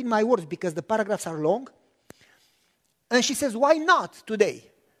put it in my words because the paragraphs are long. And she says, why not today?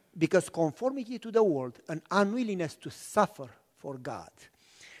 Because conformity to the world and unwillingness to suffer for God.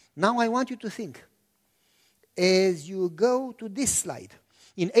 Now I want you to think. As you go to this slide,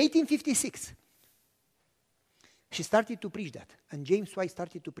 in 1856, she started to preach that, and James White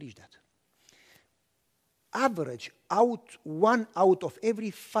started to preach that. Average, one out of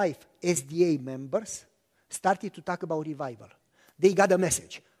every 5 SDA members started to talk about revival. They got a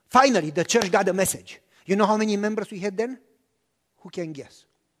message. Finally, the church got a message. You know how many members we had then? Who can guess?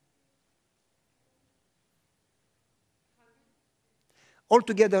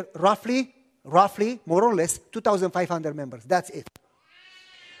 Altogether, roughly, more or less, 2,500 members. That's it.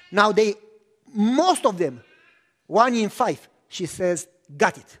 Now, most of them, 1 in 5, she says,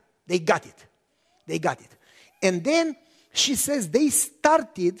 got it. They got it. They got it. And then she says they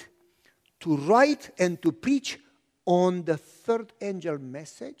started to write and to preach on the third angel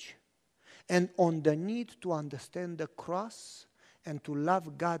message and on the need to understand the cross and to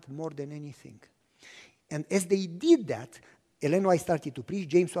love God more than anything. And as they did that, Ellen White started to preach,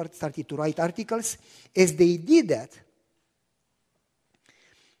 James White started to write articles. As they did that,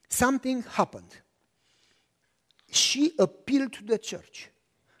 something happened. She appealed to the church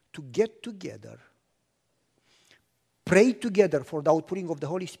to get together, pray together for the outpouring of the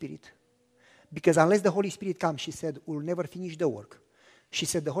Holy Spirit. Because unless the Holy Spirit comes, she said, we'll never finish the work. She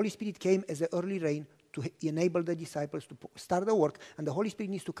said the Holy Spirit came as the early rain to enable the disciples to start the work, and the Holy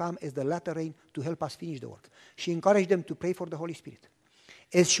Spirit needs to come as the latter rain to help us finish the work. She encouraged them to pray for the Holy Spirit.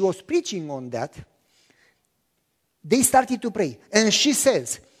 As she was preaching on that, they started to pray. And she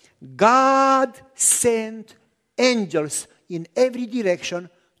says, God sent angels in every direction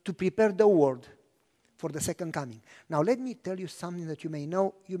to prepare the world for the second coming. Now let me tell you something that you may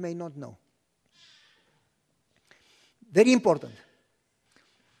know, you may not know. Very important.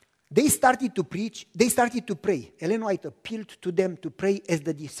 They started to preach, they started to pray. Ellen White appealed to them to pray as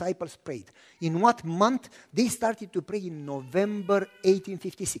the disciples prayed. In what month? They started to pray in November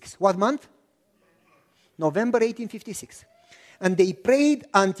 1856. What month? November 1856. And they prayed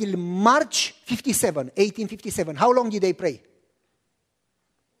until March 1857. How long did they pray?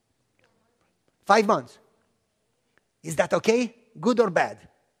 5 months. Is that okay? Good or bad?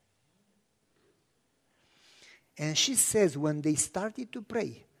 And she says when they started to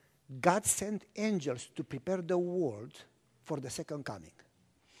pray, God sent angels to prepare the world for the second coming.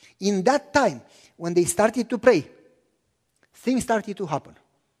 In that time, when they started to pray, things started to happen.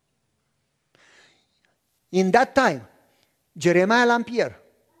 In that time, Jeremiah Lampier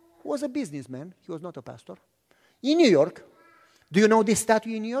was a businessman. He was not a pastor. In New York, do you know this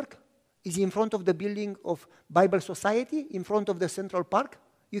statue in New York? It's in front of the building of Bible Society, in front of the Central Park.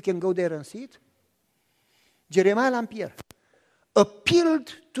 You can go there and see it. Jeremiah Lampier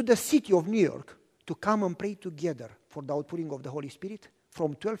appealed to the city of New York to come and pray together for the outpouring of the Holy Spirit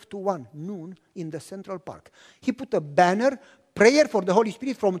from 12 to 1 noon in the Central Park. He put a banner, prayer for the Holy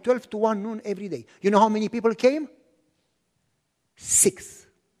Spirit from 12 to 1 noon every day. You know how many people came? 6.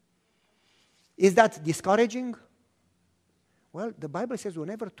 Is that discouraging? Well, the Bible says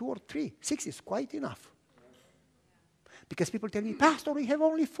whenever 2 or 3, 6 is quite enough. Because people tell me, Pastor, we have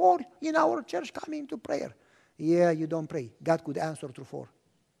only 4 in our church coming to prayer. Yeah, you don't pray. God could answer through 4.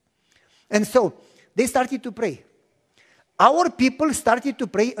 And so, they started to pray. Our people started to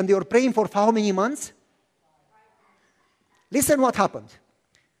pray, and they were praying for how many months? Listen what happened.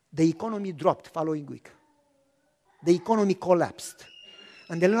 The economy dropped following week. The economy collapsed.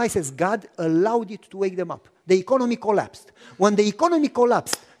 And Illinois says God allowed it to wake them up. The economy collapsed. When the economy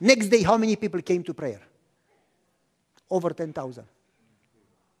collapsed, next day how many people came to prayer? Over 10,000.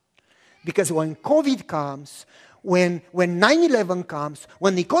 Because when COVID comes, when 9/11 comes,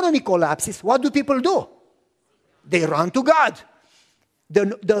 when the economy collapses, what do people do? They run to God.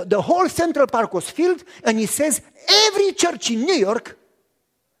 The whole Central Park was filled, and he says every church in New York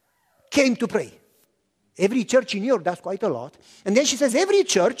came to pray. Every church in New York, that's quite a lot. And then she says every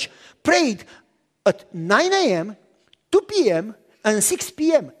church prayed at 9 a.m., 2 p.m., and 6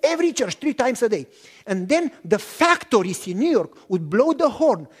 p.m. Every church, 3 times a day. And then the factories in New York would blow the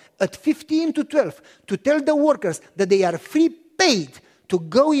horn at 15 to 12 to tell the workers that they are free paid to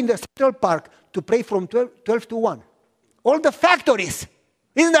go in the Central Park to pray from 12 to 1. All the factories.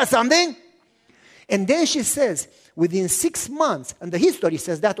 Isn't that something? And then she says, within 6 months, and the history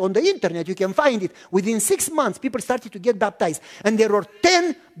says that on the internet, you can find it, within 6 months, people started to get baptized. And there were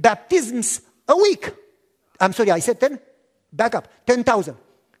 10 baptisms a week. I'm sorry, I said 10? Back up, 10,000.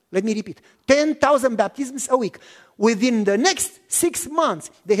 Let me repeat, 10,000 baptisms a week. Within the next 6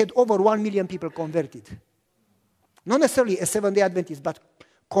 months, they had over 1 million people converted. Not necessarily a Seventh-day Adventist, but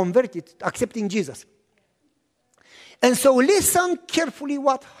converted, accepting Jesus. And so listen carefully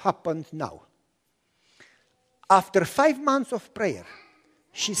what happened now. After 5 months of prayer,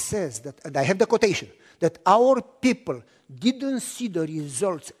 she says that, and I have the quotation, that our people didn't see the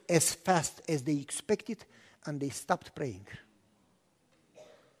results as fast as they expected, and they stopped praying.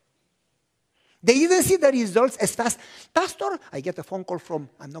 They didn't see the results as fast. Pastor, I get a phone call from,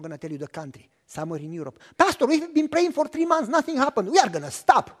 I'm not going to tell you the country, somewhere in Europe. Pastor, we've been praying for 3 months, nothing happened. We are going to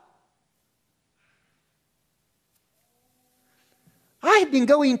stop. I've been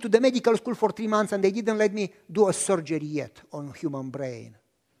going to the medical school for 3 months and they didn't let me do a surgery yet on human brain.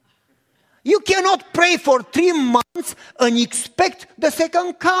 You cannot pray for 3 months and expect the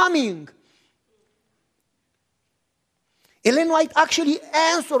second coming. Ellen White actually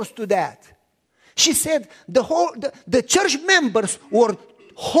answers to that. She said the church members were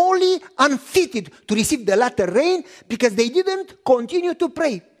wholly unfitted to receive the latter rain because they didn't continue to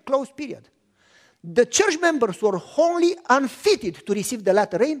pray. Close period. The church members were wholly unfitted to receive the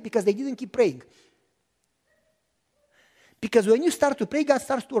latter rain because they didn't keep praying. Because when you start to pray, God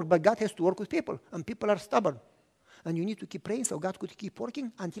starts to work, but God has to work with people, and people are stubborn. And you need to keep praying so God could keep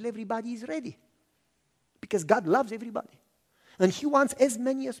working until everybody is ready. Because God loves everybody. And He wants as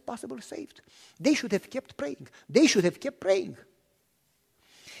many as possible saved. They should have kept praying. They should have kept praying.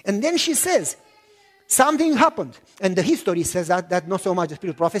 And then she says, something happened. And the history says that not so much the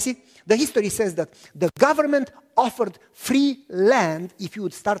spirit of prophecy. The history says that the government offered free land if you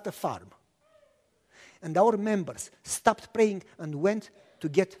would start a farm. And our members stopped praying and went to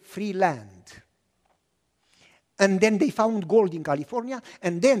get free land. And then they found gold in California.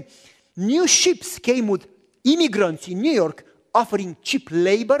 And then new ships came with immigrants in New York offering cheap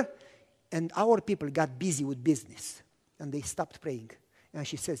labor. And our people got busy with business. And they stopped praying. And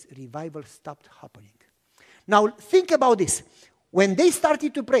she says, revival stopped happening. Now, think about this. When they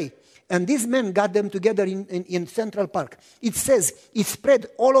started to pray, and these men got them together in Central Park, it says it spread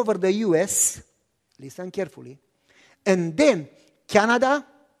all over the U.S., listen carefully, and then Canada,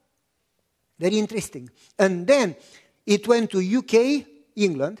 very interesting, and then it went to UK,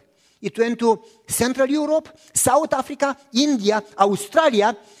 England, it went to Central Europe, South Africa, India,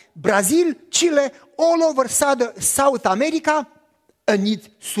 Australia, Brazil, Chile, all over South America, and it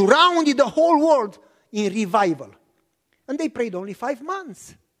surrounded the whole world in revival. And they prayed only 5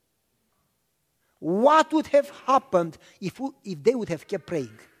 months. What would have happened if they would have kept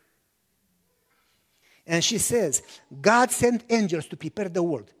praying? And she says, God sent angels to prepare the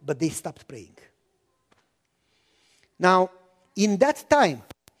world, but they stopped praying. Now, in that time,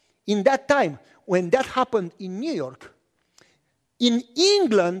 when that happened in New York, in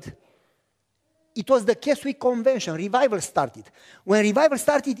England, it was the Keswick Convention. Revival started. When revival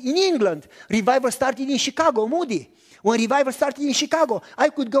started in England, revival started in Chicago, Moody. When revival started in Chicago, I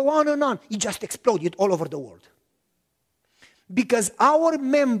could go on and on. It just exploded all over the world. Because our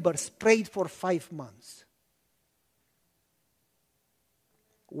members prayed for 5 months.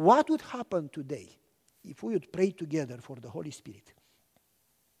 What would happen today if we would pray together for the Holy Spirit?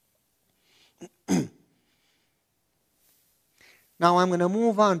 Now I'm going to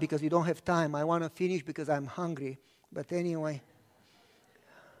move on because we don't have time. I want to finish because I'm hungry. But anyway.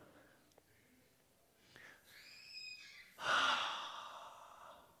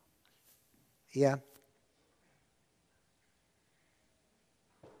 Yeah.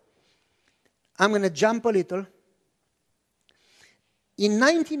 I'm going to jump a little. In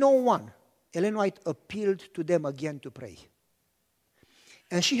 1901, Ellen White appealed to them again to pray.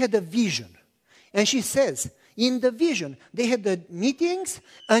 And she had a vision. And she says, in the vision, they had the meetings,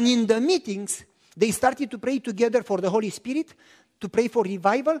 and in the meetings, they started to pray together for the Holy Spirit, to pray for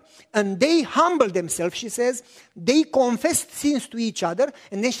revival, and they humbled themselves, she says. They confessed sins to each other,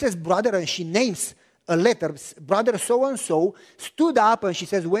 and then she says, brother, and she names a letter, brother so-and-so stood up, and she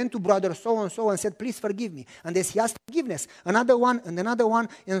says, went to brother so-and-so and said, please forgive me. And then he asked forgiveness. Another one,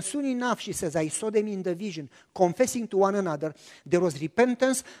 and soon enough, she says, I saw them in the vision, confessing to one another. There was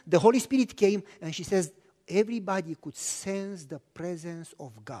repentance, the Holy Spirit came, and she says, everybody could sense the presence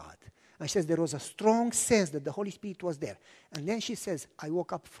of God. And she says, there was a strong sense that the Holy Spirit was there. And then she says, I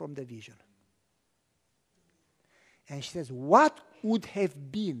woke up from the vision. And she says, what would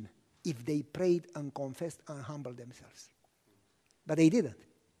have been if they prayed and confessed and humbled themselves? But they didn't.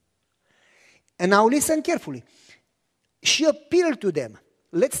 And now listen carefully. She appealed to them.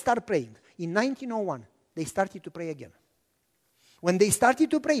 Let's start praying. In 1901, they started to pray again. When they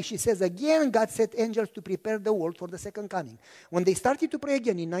started to pray, she says, again, God sent angels to prepare the world for the second coming. When they started to pray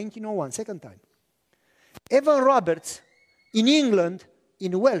again in 1901, second time, Evan Roberts in England,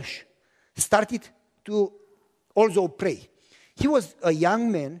 in Welsh, started to also pray. He was a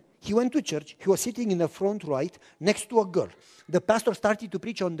young man. He went to church. He was sitting in the front right next to a girl. The pastor started to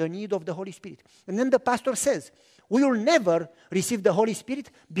preach on the need of the Holy Spirit. And then the pastor says, we will never receive the Holy Spirit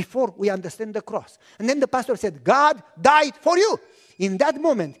before we understand the cross. And then the pastor said, God died for you. In that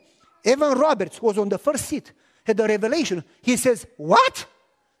moment, Evan Roberts, who was on the first seat, had a revelation. He says, what?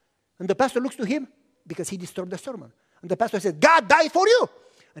 And the pastor looks to him because he disturbed the sermon. And the pastor said, God died for you.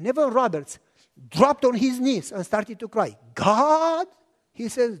 And Evan Roberts dropped on his knees and started to cry. God, he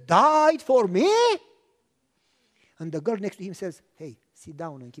says, died for me? And the girl next to him says, hey, sit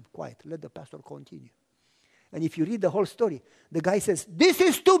down and keep quiet. Let the pastor continue. And if you read the whole story, the guy says, this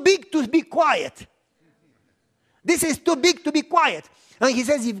is too big to be quiet. This is too big to be quiet. And he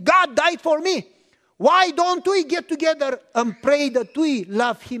says, if God died for me, why don't we get together and pray that we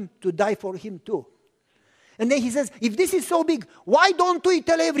love him to die for him too? And then he says, if this is so big, why don't we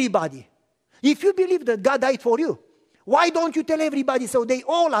tell everybody? If you believe that God died for you, why don't you tell everybody so they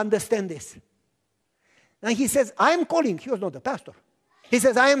all understand this? And he says, I am calling. He was not the pastor. He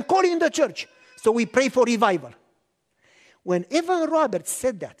says, I am calling the church. So we pray for revival. When Evan Roberts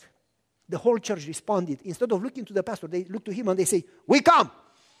said that, the whole church responded. Instead of looking to the pastor, they looked to him and they say, we come.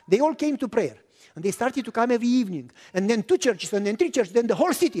 They all came to prayer. And they started to come every evening. And then 2 churches, and then 3 churches, then the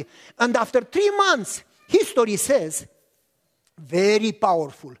whole city. And after 3 months, history says, very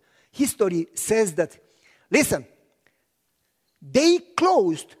powerful, history says that, listen, they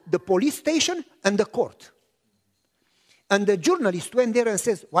closed the police station and the court. And the journalist went there and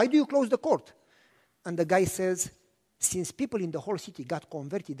says, why do you close the court? And the guy says, since people in the whole city got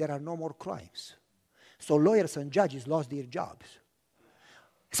converted, there are no more crimes. So lawyers and judges lost their jobs.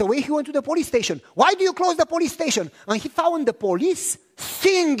 So when he went to the police station, why do you close the police station? And he found the police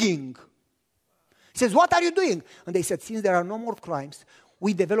singing. He says, what are you doing? And they said, since there are no more crimes,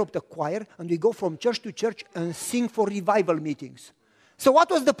 we developed a choir and we go from church to church and sing for revival meetings. So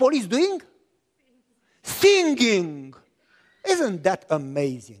what was the police doing? Singing. Isn't that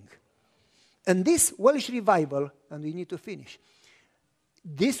amazing? And this Welsh revival, and we need to finish,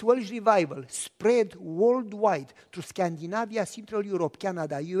 this Welsh revival spread worldwide through Scandinavia, Central Europe,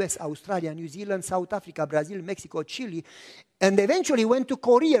 Canada, US, Australia, New Zealand, South Africa, Brazil, Mexico, Chile, And eventually went to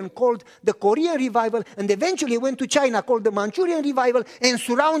Korean, called the Korean Revival, and eventually went to China, called the Manchurian Revival, and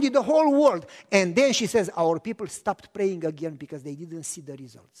surrounded the whole world. And then she says, our people stopped praying again because they didn't see the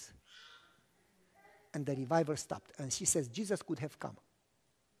results. And the revival stopped. And she says, Jesus could have come.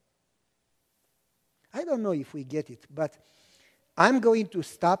 I don't know if we get it, but I'm going to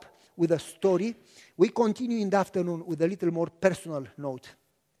stop with a story. We continue in the afternoon with a little more personal note.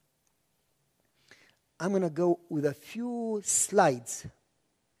 I'm going to go with a few slides.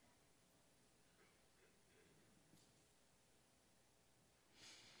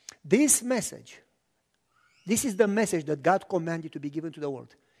 This message, this is the message that God commanded to be given to the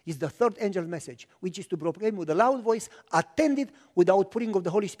world. It's the third angel message, which is to proclaim with a loud voice, attended with the outpouring of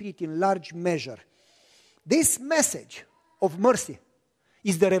the Holy Spirit in large measure. This message of mercy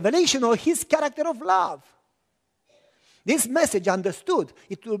is the revelation of His character of love. This message understood,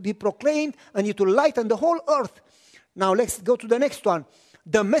 it will be proclaimed and it will lighten the whole earth. Now let's go to the next one.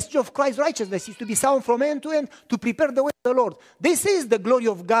 The message of Christ's righteousness is to be sound from end to end to prepare the way of the Lord. This is the glory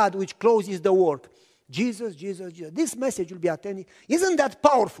of God which closes the work. Jesus, Jesus, Jesus. This message will be attended. Isn't that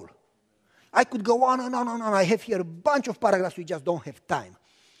powerful? I could go on and on and on. I have here a bunch of paragraphs. We just don't have time.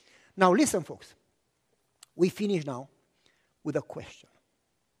 Now listen, folks. We finish now with a question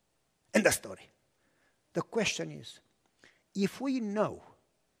and the story. The question is, if we know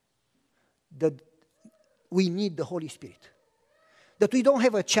that we need the Holy Spirit, that we don't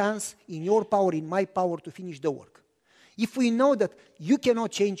have a chance in your power, in my power to finish the work, if we know that you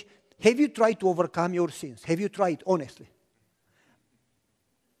cannot change, have you tried to overcome your sins? Have you tried, honestly?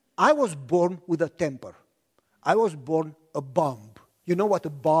 I was born with a temper. I was born a bomb. You know what a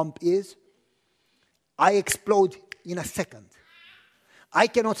bomb is? I explode in a second. I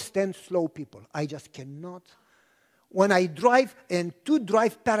cannot stand slow people. I just cannot. When I drive, and to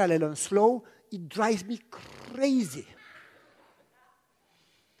drive parallel and slow, it drives me crazy.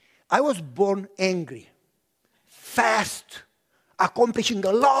 I was born angry, fast, accomplishing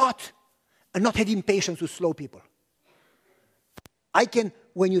a lot, and not having patience with slow people.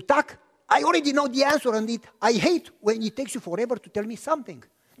 When you talk, I already know the answer, and I hate when it takes you forever to tell me something.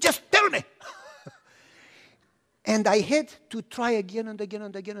 Just tell me. And I had to try again and again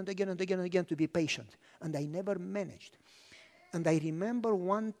and again and again and again and again to be patient. And I never managed. And I remember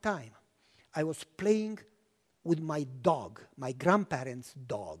one time I was playing with my dog, my grandparents'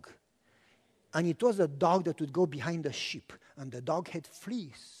 dog. And it was a dog that would go behind a sheep. And the dog had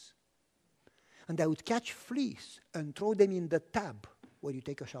fleas. And I would catch fleas and throw them in the tub where you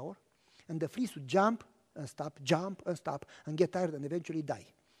take a shower. And the fleas would jump and stop, and get tired and eventually die.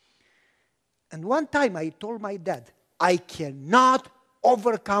 And one time I told my dad, I cannot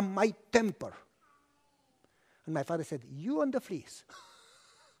overcome my temper. And my father said, you and the fleas.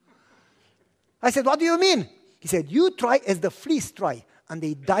 I said, what do you mean? He said, you try as the fleas try, and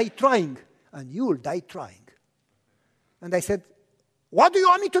they die trying, and you will die trying. And I said, what do you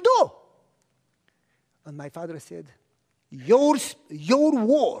want me to do? And my father said, your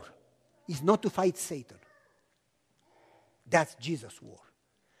war is not to fight Satan. That's Jesus' war.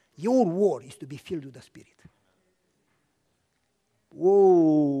 Your war is to be filled with the Spirit.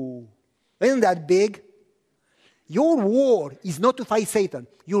 Whoa. Isn't that big? Your war is not to fight Satan.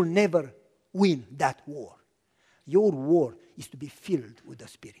 You'll never win that war. Your war is to be filled with the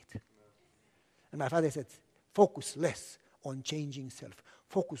Spirit. And my father said, focus less on changing self.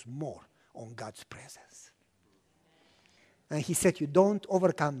 Focus more on God's presence. And he said, you don't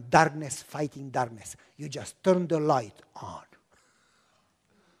overcome darkness fighting darkness. You just turn the light on.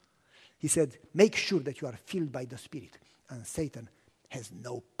 He said, make sure that you are filled by the Spirit, and Satan has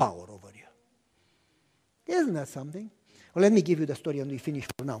no power over you. Isn't that something? Well, let me give you the story and we finish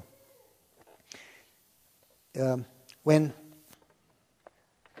for now. When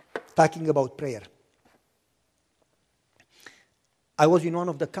talking about prayer, I was in one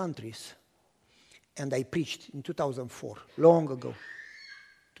of the countries and I preached in 2004, long ago.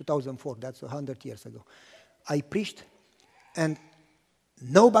 2004, that's 100 years ago. I preached and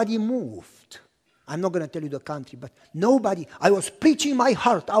nobody moved. I'm not going to tell you the country, but nobody. I was preaching my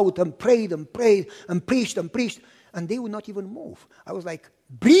heart out and prayed and prayed and preached, and they would not even move. I was like,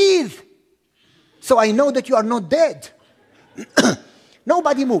 breathe, so I know that you are not dead.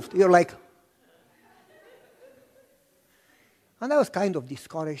 Nobody moved. You're like, and I was kind of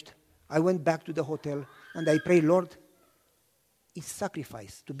discouraged. I went back to the hotel and I prayed, Lord, it's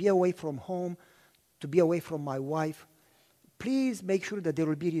sacrifice to be away from home, to be away from my wife. Please make sure that there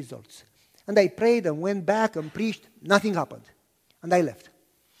will be results. And I prayed and went back and preached. Nothing happened. And I left.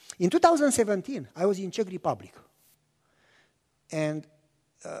 In 2017, I was in Czech Republic. And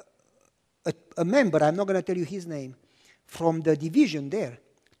a member, I'm not going to tell you his name, from the division there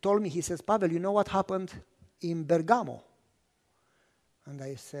told me, he says, Pavel, you know what happened in Bergamo? And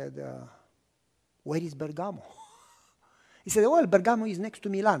I said, where is Bergamo? He said, well, Bergamo is next to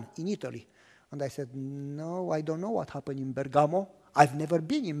Milan, in Italy. And I said, no, I don't know what happened in Bergamo. I've never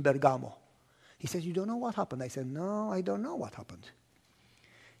been in Bergamo. He says, you don't know what happened? I said, no, I don't know what happened.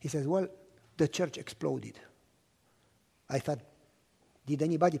 He says, well, the church exploded. I thought, did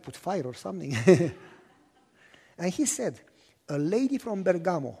anybody put fire or something? And he said, a lady from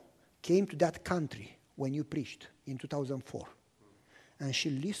Bergamo came to that country when you preached in 2004. And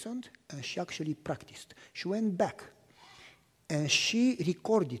she listened and she actually practiced. She went back and she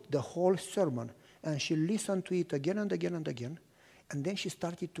recorded the whole sermon and she listened to it again and again and again. And then she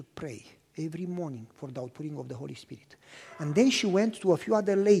started to pray every morning for the outpouring of the Holy Spirit. And then she went to a few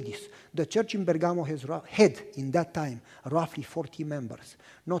other ladies. The church in Bergamo had, in that time, roughly 40 members,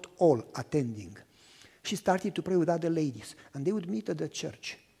 not all attending. She started to pray with other ladies, and they would meet at the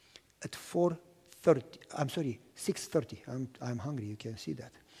church at 6:30. I'm hungry, you can see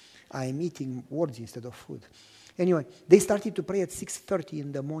that. I'm eating words instead of food. Anyway, they started to pray at 6:30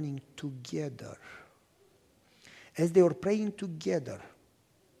 in the morning together. As they were praying together,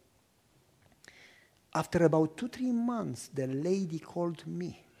 after about 2-3 months, the lady called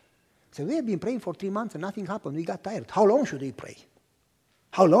me. Said, we have been praying for 3 months and nothing happened. We got tired. How long should we pray?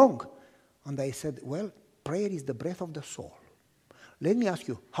 How long? And I said, well, prayer is the breath of the soul. Let me ask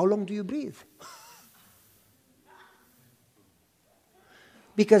you, how long do you breathe?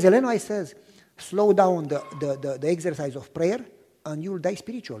 Because Elena says, slow down the exercise of prayer and you will die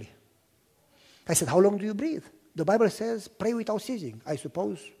spiritually. I said, how long do you breathe? The Bible says, pray without ceasing. I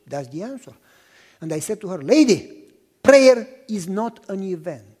suppose that's the answer. And I said to her, lady, prayer is not an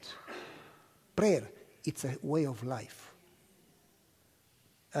event. Prayer, it's a way of life.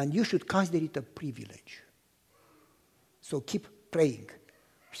 And you should consider it a privilege. So keep praying.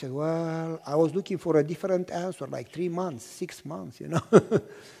 She said, well, I was looking for a different answer, like 3 months, 6 months,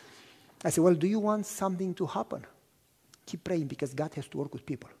 I said, well, do you want something to happen? Keep praying because God has to work with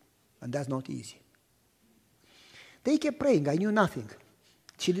people. And that's not easy. They kept praying. I knew nothing.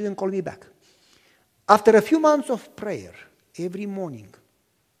 She didn't call me back. After a few months of prayer, every morning,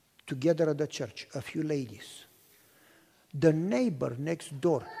 together at the church, a few ladies, the neighbor next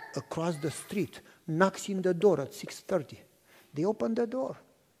door, across the street, knocks in the door at 6:30. They open the door.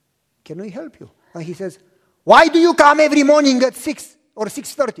 Can we help you? And he says, why do you come every morning at 6 or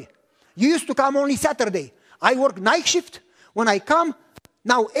 6:30? You used to come only Saturday. I work night shift. When I come,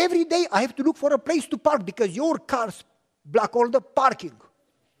 now every day I have to look for a place to park because your cars block all the parking.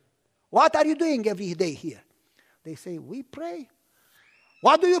 What are you doing every day here? They say, we pray.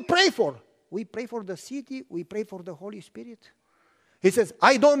 What do you pray for? We pray for the city. We pray for the Holy Spirit. He says,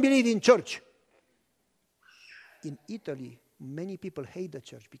 I don't believe in church. In Italy, many people hate the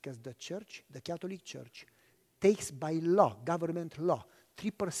church because the church, the Catholic Church, takes by law, government law,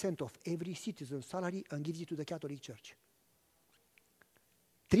 3% of every citizen's salary and gives it to the Catholic Church.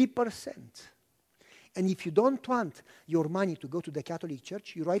 3%. And if you don't want your money to go to the Catholic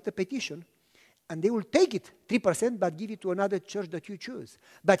Church, you write a petition, and they will take it, 3%, but give it to another church that you choose.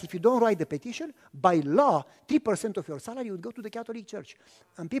 But if you don't write the petition, by law, 3% of your salary would go to the Catholic Church.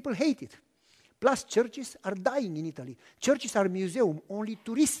 And people hate it. Plus, churches are dying in Italy. Churches are museums. Only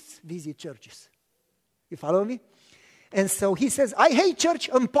tourists visit churches. You follow me? And so he says, I hate church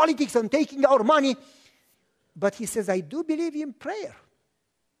and politics and taking our money. But he says, I do believe in prayer.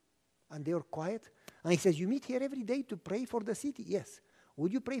 And they were quiet. And he says, you meet here every day to pray for the city? Yes.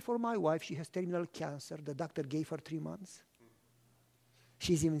 Would you pray for my wife? She has terminal cancer. The doctor gave her 3 months.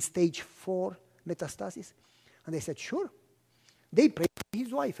 She's in stage 4 metastasis. And they said, sure. They prayed for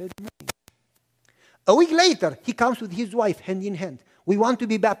his wife every morning. A week later, he comes with his wife hand in hand. We want to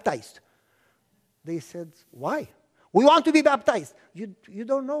be baptized. They said, why? We want to be baptized. You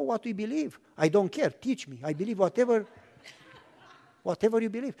don't know what we believe. I don't care. Teach me. I believe whatever you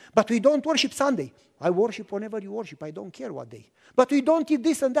believe. But we don't worship Sunday. I worship whenever you worship. I don't care what day. But we don't eat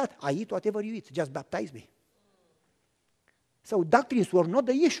this and that. I eat whatever you eat. Just baptize me. So doctrines were not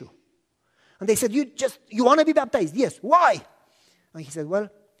the issue. And they said, you want to be baptized? Yes. Why? And he said, well,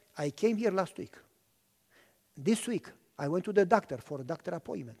 I came here last week. This week, I went to the doctor for a doctor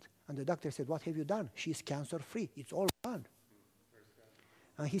appointment. And the doctor said, what have you done? She's cancer-free. It's all done.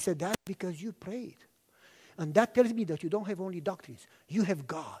 And he said, that's because you prayed. And that tells me that you don't have only doctrines. You have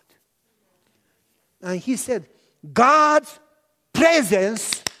God. And he said, God's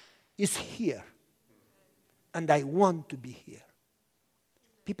presence is here. And I want to be here.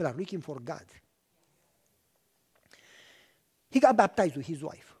 People are looking for God. He got baptized with his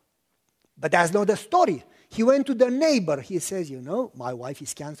wife. But that's not the story. He went to the neighbor. He says, you know, my wife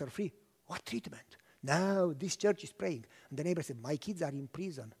is cancer-free. What treatment? No, this church is praying. And the neighbor said, my kids are in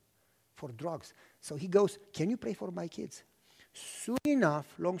prison for drugs. So he goes, can you pray for my kids? Soon enough,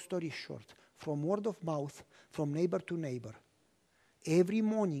 long story short, from word of mouth, from neighbor to neighbor, every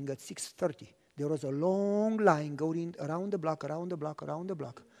morning at 6:30, there was a long line going around the block,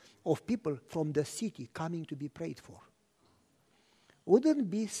 of people from the city coming to be prayed for. Wouldn't it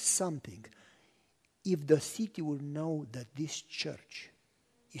be something if the city would know that this church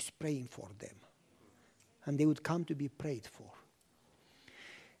is praying for them and they would come to be prayed for?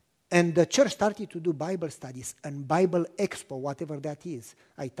 And the church started to do Bible studies and Bible Expo, whatever that is.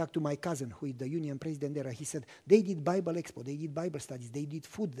 I talked to my cousin, who is the union president there, and he said, they did Bible Expo, they did Bible studies, they did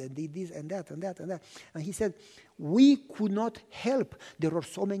food, they did this and that and that and that. And he said, we could not help. There were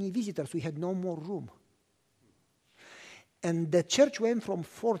so many visitors, we had no more room. And the church went from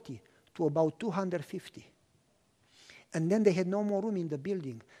 40 to about 250. And then they had no more room in the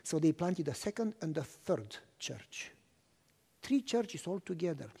building, so they planted the second and the third church. 3 churches all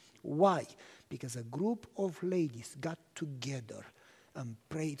together. Why? Because a group of ladies got together and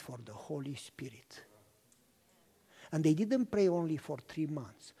prayed for the Holy Spirit. And they didn't pray only for 3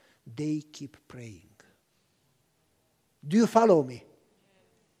 months. They keep praying. Do you follow me?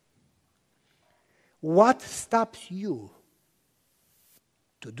 What stops you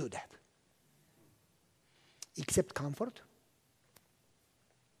to do that? Except comfort?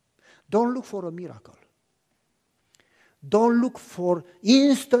 Don't look for a miracle. Don't look for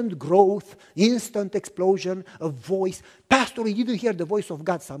instant growth, instant explosion, a voice. Pastor, you didn't hear the voice of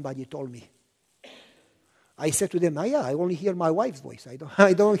God, somebody told me. I said to them, yeah, I only hear my wife's voice.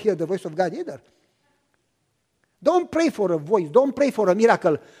 I don't hear the voice of God either. Don't pray for a voice. Don't pray for a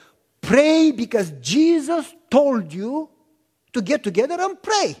miracle. Pray because Jesus told you to get together and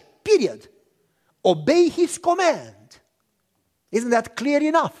pray, period. Obey his command. Isn't that clear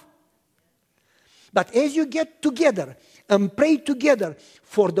enough? But as you get together and pray together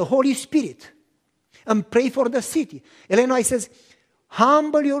for the Holy Spirit and pray for the city, Elena says,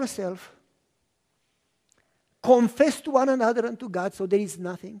 humble yourself, confess to one another and to God so there is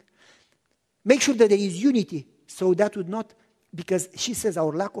nothing. Make sure that there is unity so that would not, because she says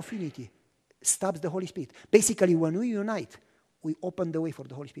our lack of unity stops the Holy Spirit. Basically, when we unite, we open the way for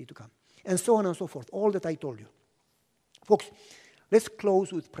the Holy Spirit to come. And so on and so forth, all that I told you. Folks, let's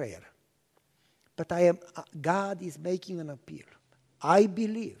close with prayer. But God is making an appeal. I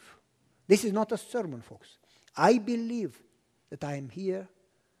believe, this is not a sermon, folks. I believe that I am here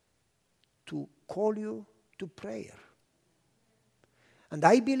to call you to prayer. And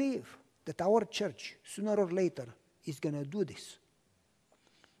I believe that our church, sooner or later, is going to do this.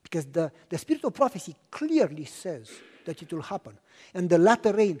 Because the spirit of prophecy clearly says that it will happen. And the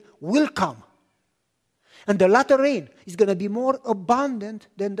latter rain will come. And the latter rain is going to be more abundant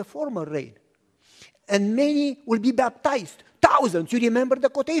than the former rain. And many will be baptized. Thousands. You remember the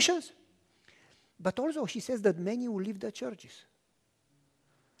quotations? But also she says that many will leave the churches.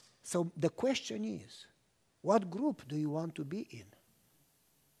 So the question is, what group do you want to be in?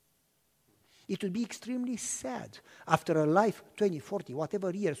 It would be extremely sad after a life, 20, 40,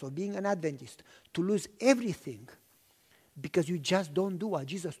 whatever years of being an Adventist, to lose everything because you just don't do what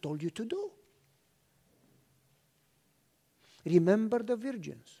Jesus told you to do. Remember the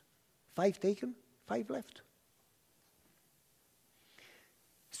virgins. 5 taken, 5 left.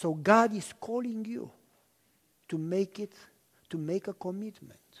 So God is calling you to make a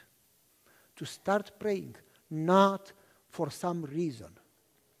commitment, to start praying, not for some reason.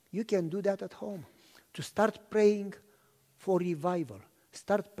 You can do that at home. To start praying for revival.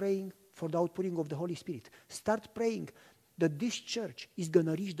 Start praying for the outpouring of the Holy Spirit. Start praying that this church is going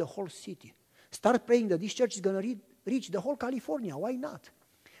to reach the whole city. Start praying that this church is going to reach the whole California. Why not?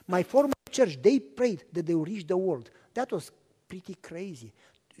 My former church, they prayed that they will reach the world. That was pretty crazy.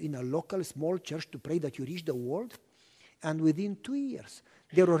 In a local small church to pray that you reach the world. And within 2 years,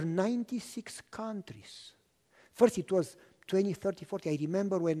 there were 96 countries. First it was 20, 30, 40. I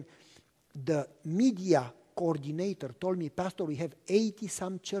remember when the media coordinator told me, Pastor, we have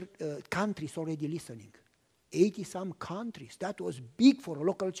 80-some countries already listening. 80-some countries. That was big for a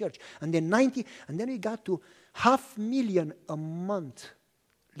local church. And then 90, and then we got to 500,000 a month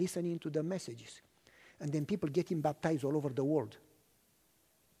listening to the messages. And then people getting baptized all over the world.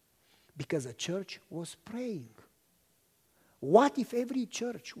 Because the church was praying. What if every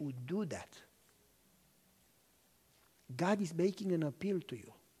church would do that? God is making an appeal to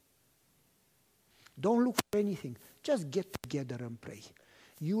you. Don't look for anything. Just get together and pray.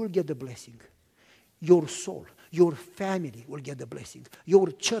 You will get the blessing. your soul, your family will get the blessing.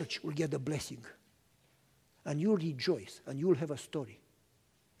 Your church will get the blessing. And you'll rejoice and you'll have a story.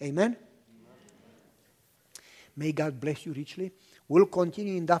 Amen? May God bless you richly. We'll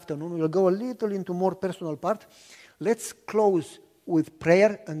continue in the afternoon. We'll go a little into more personal part. Let's close with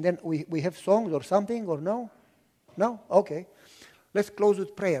prayer, and then we have songs or something, or no? No? Okay. Let's close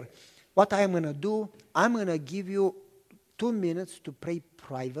with prayer. What I am going to do, I'm going to give you 2 minutes to pray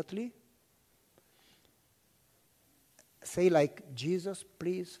privately. Say like, Jesus,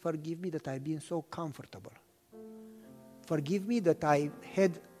 please forgive me that I've been so comfortable. Forgive me that I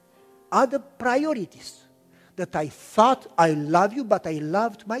had other priorities, that I thought I love you, but I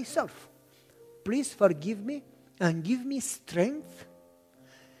loved myself. Please forgive me and give me strength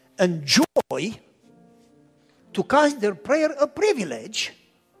and joy to consider prayer a privilege.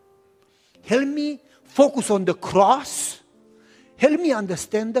 Help me focus on the cross. Help me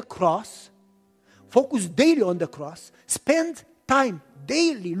understand the cross. Focus daily on the cross. Spend time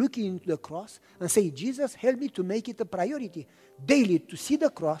daily looking into the cross and say, Jesus, help me to make it a priority daily to see the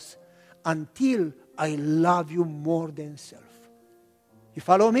cross until I love you more than self. You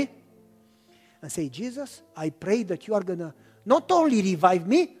follow me? And say, Jesus, I pray that you are going to not only revive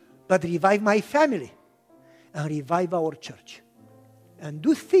me, but revive my family and revive our church. And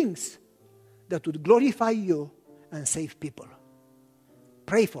do things that would glorify you and save people.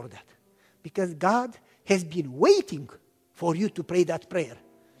 Pray for that. Because God has been waiting for you to pray that prayer.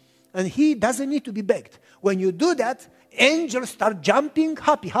 And He doesn't need to be begged. When you do that, angels start jumping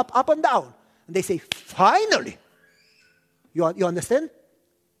happy, up and down. And they say, finally. You understand?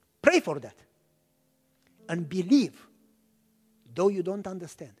 Pray for that. And believe, though you don't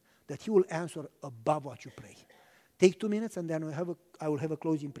understand, that He will answer above what you pray. Take 2 minutes and then I will have a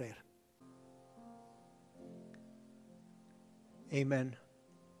closing prayer. Amen.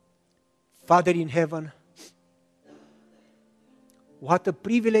 Father in heaven, what a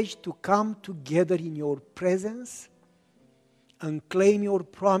privilege to come together in your presence and claim your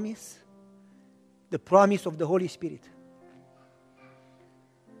promise, the promise of the Holy Spirit.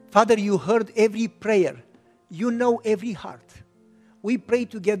 Father, you heard every prayer. You know every heart. We pray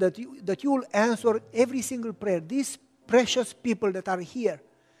together that you will answer every single prayer. These precious people that are here,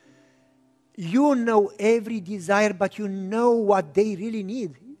 you know every desire, but you know what they really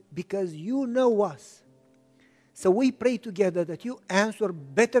need because you know us. So we pray together that you answer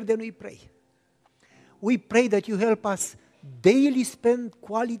better than we pray. We pray that you help us daily spend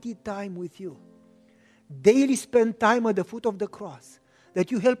quality time with you. Daily spend time at the foot of the cross. That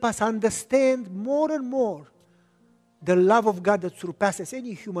you help us understand more and more the love of God that surpasses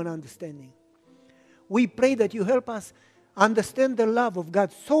any human understanding. We pray that you help us understand the love of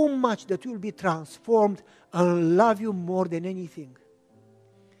God so much that we will be transformed and love you more than anything.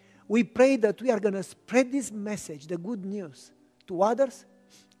 We pray that we are going to spread this message, the good news, to others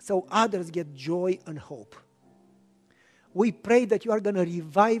so others get joy and hope. We pray that you are going to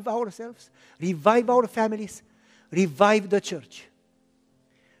revive ourselves, revive our families, revive the church.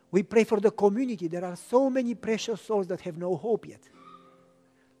 We pray for the community. There are so many precious souls that have no hope yet.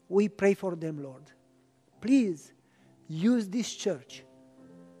 We pray for them, Lord. Please use this church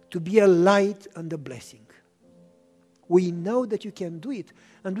to be a light and a blessing. We know that you can do it,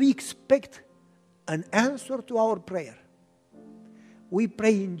 and we expect an answer to our prayer. We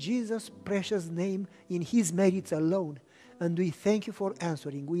pray in Jesus' precious name, in His merits alone, and we thank you for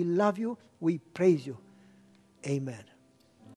answering. We love you. We praise you. Amen.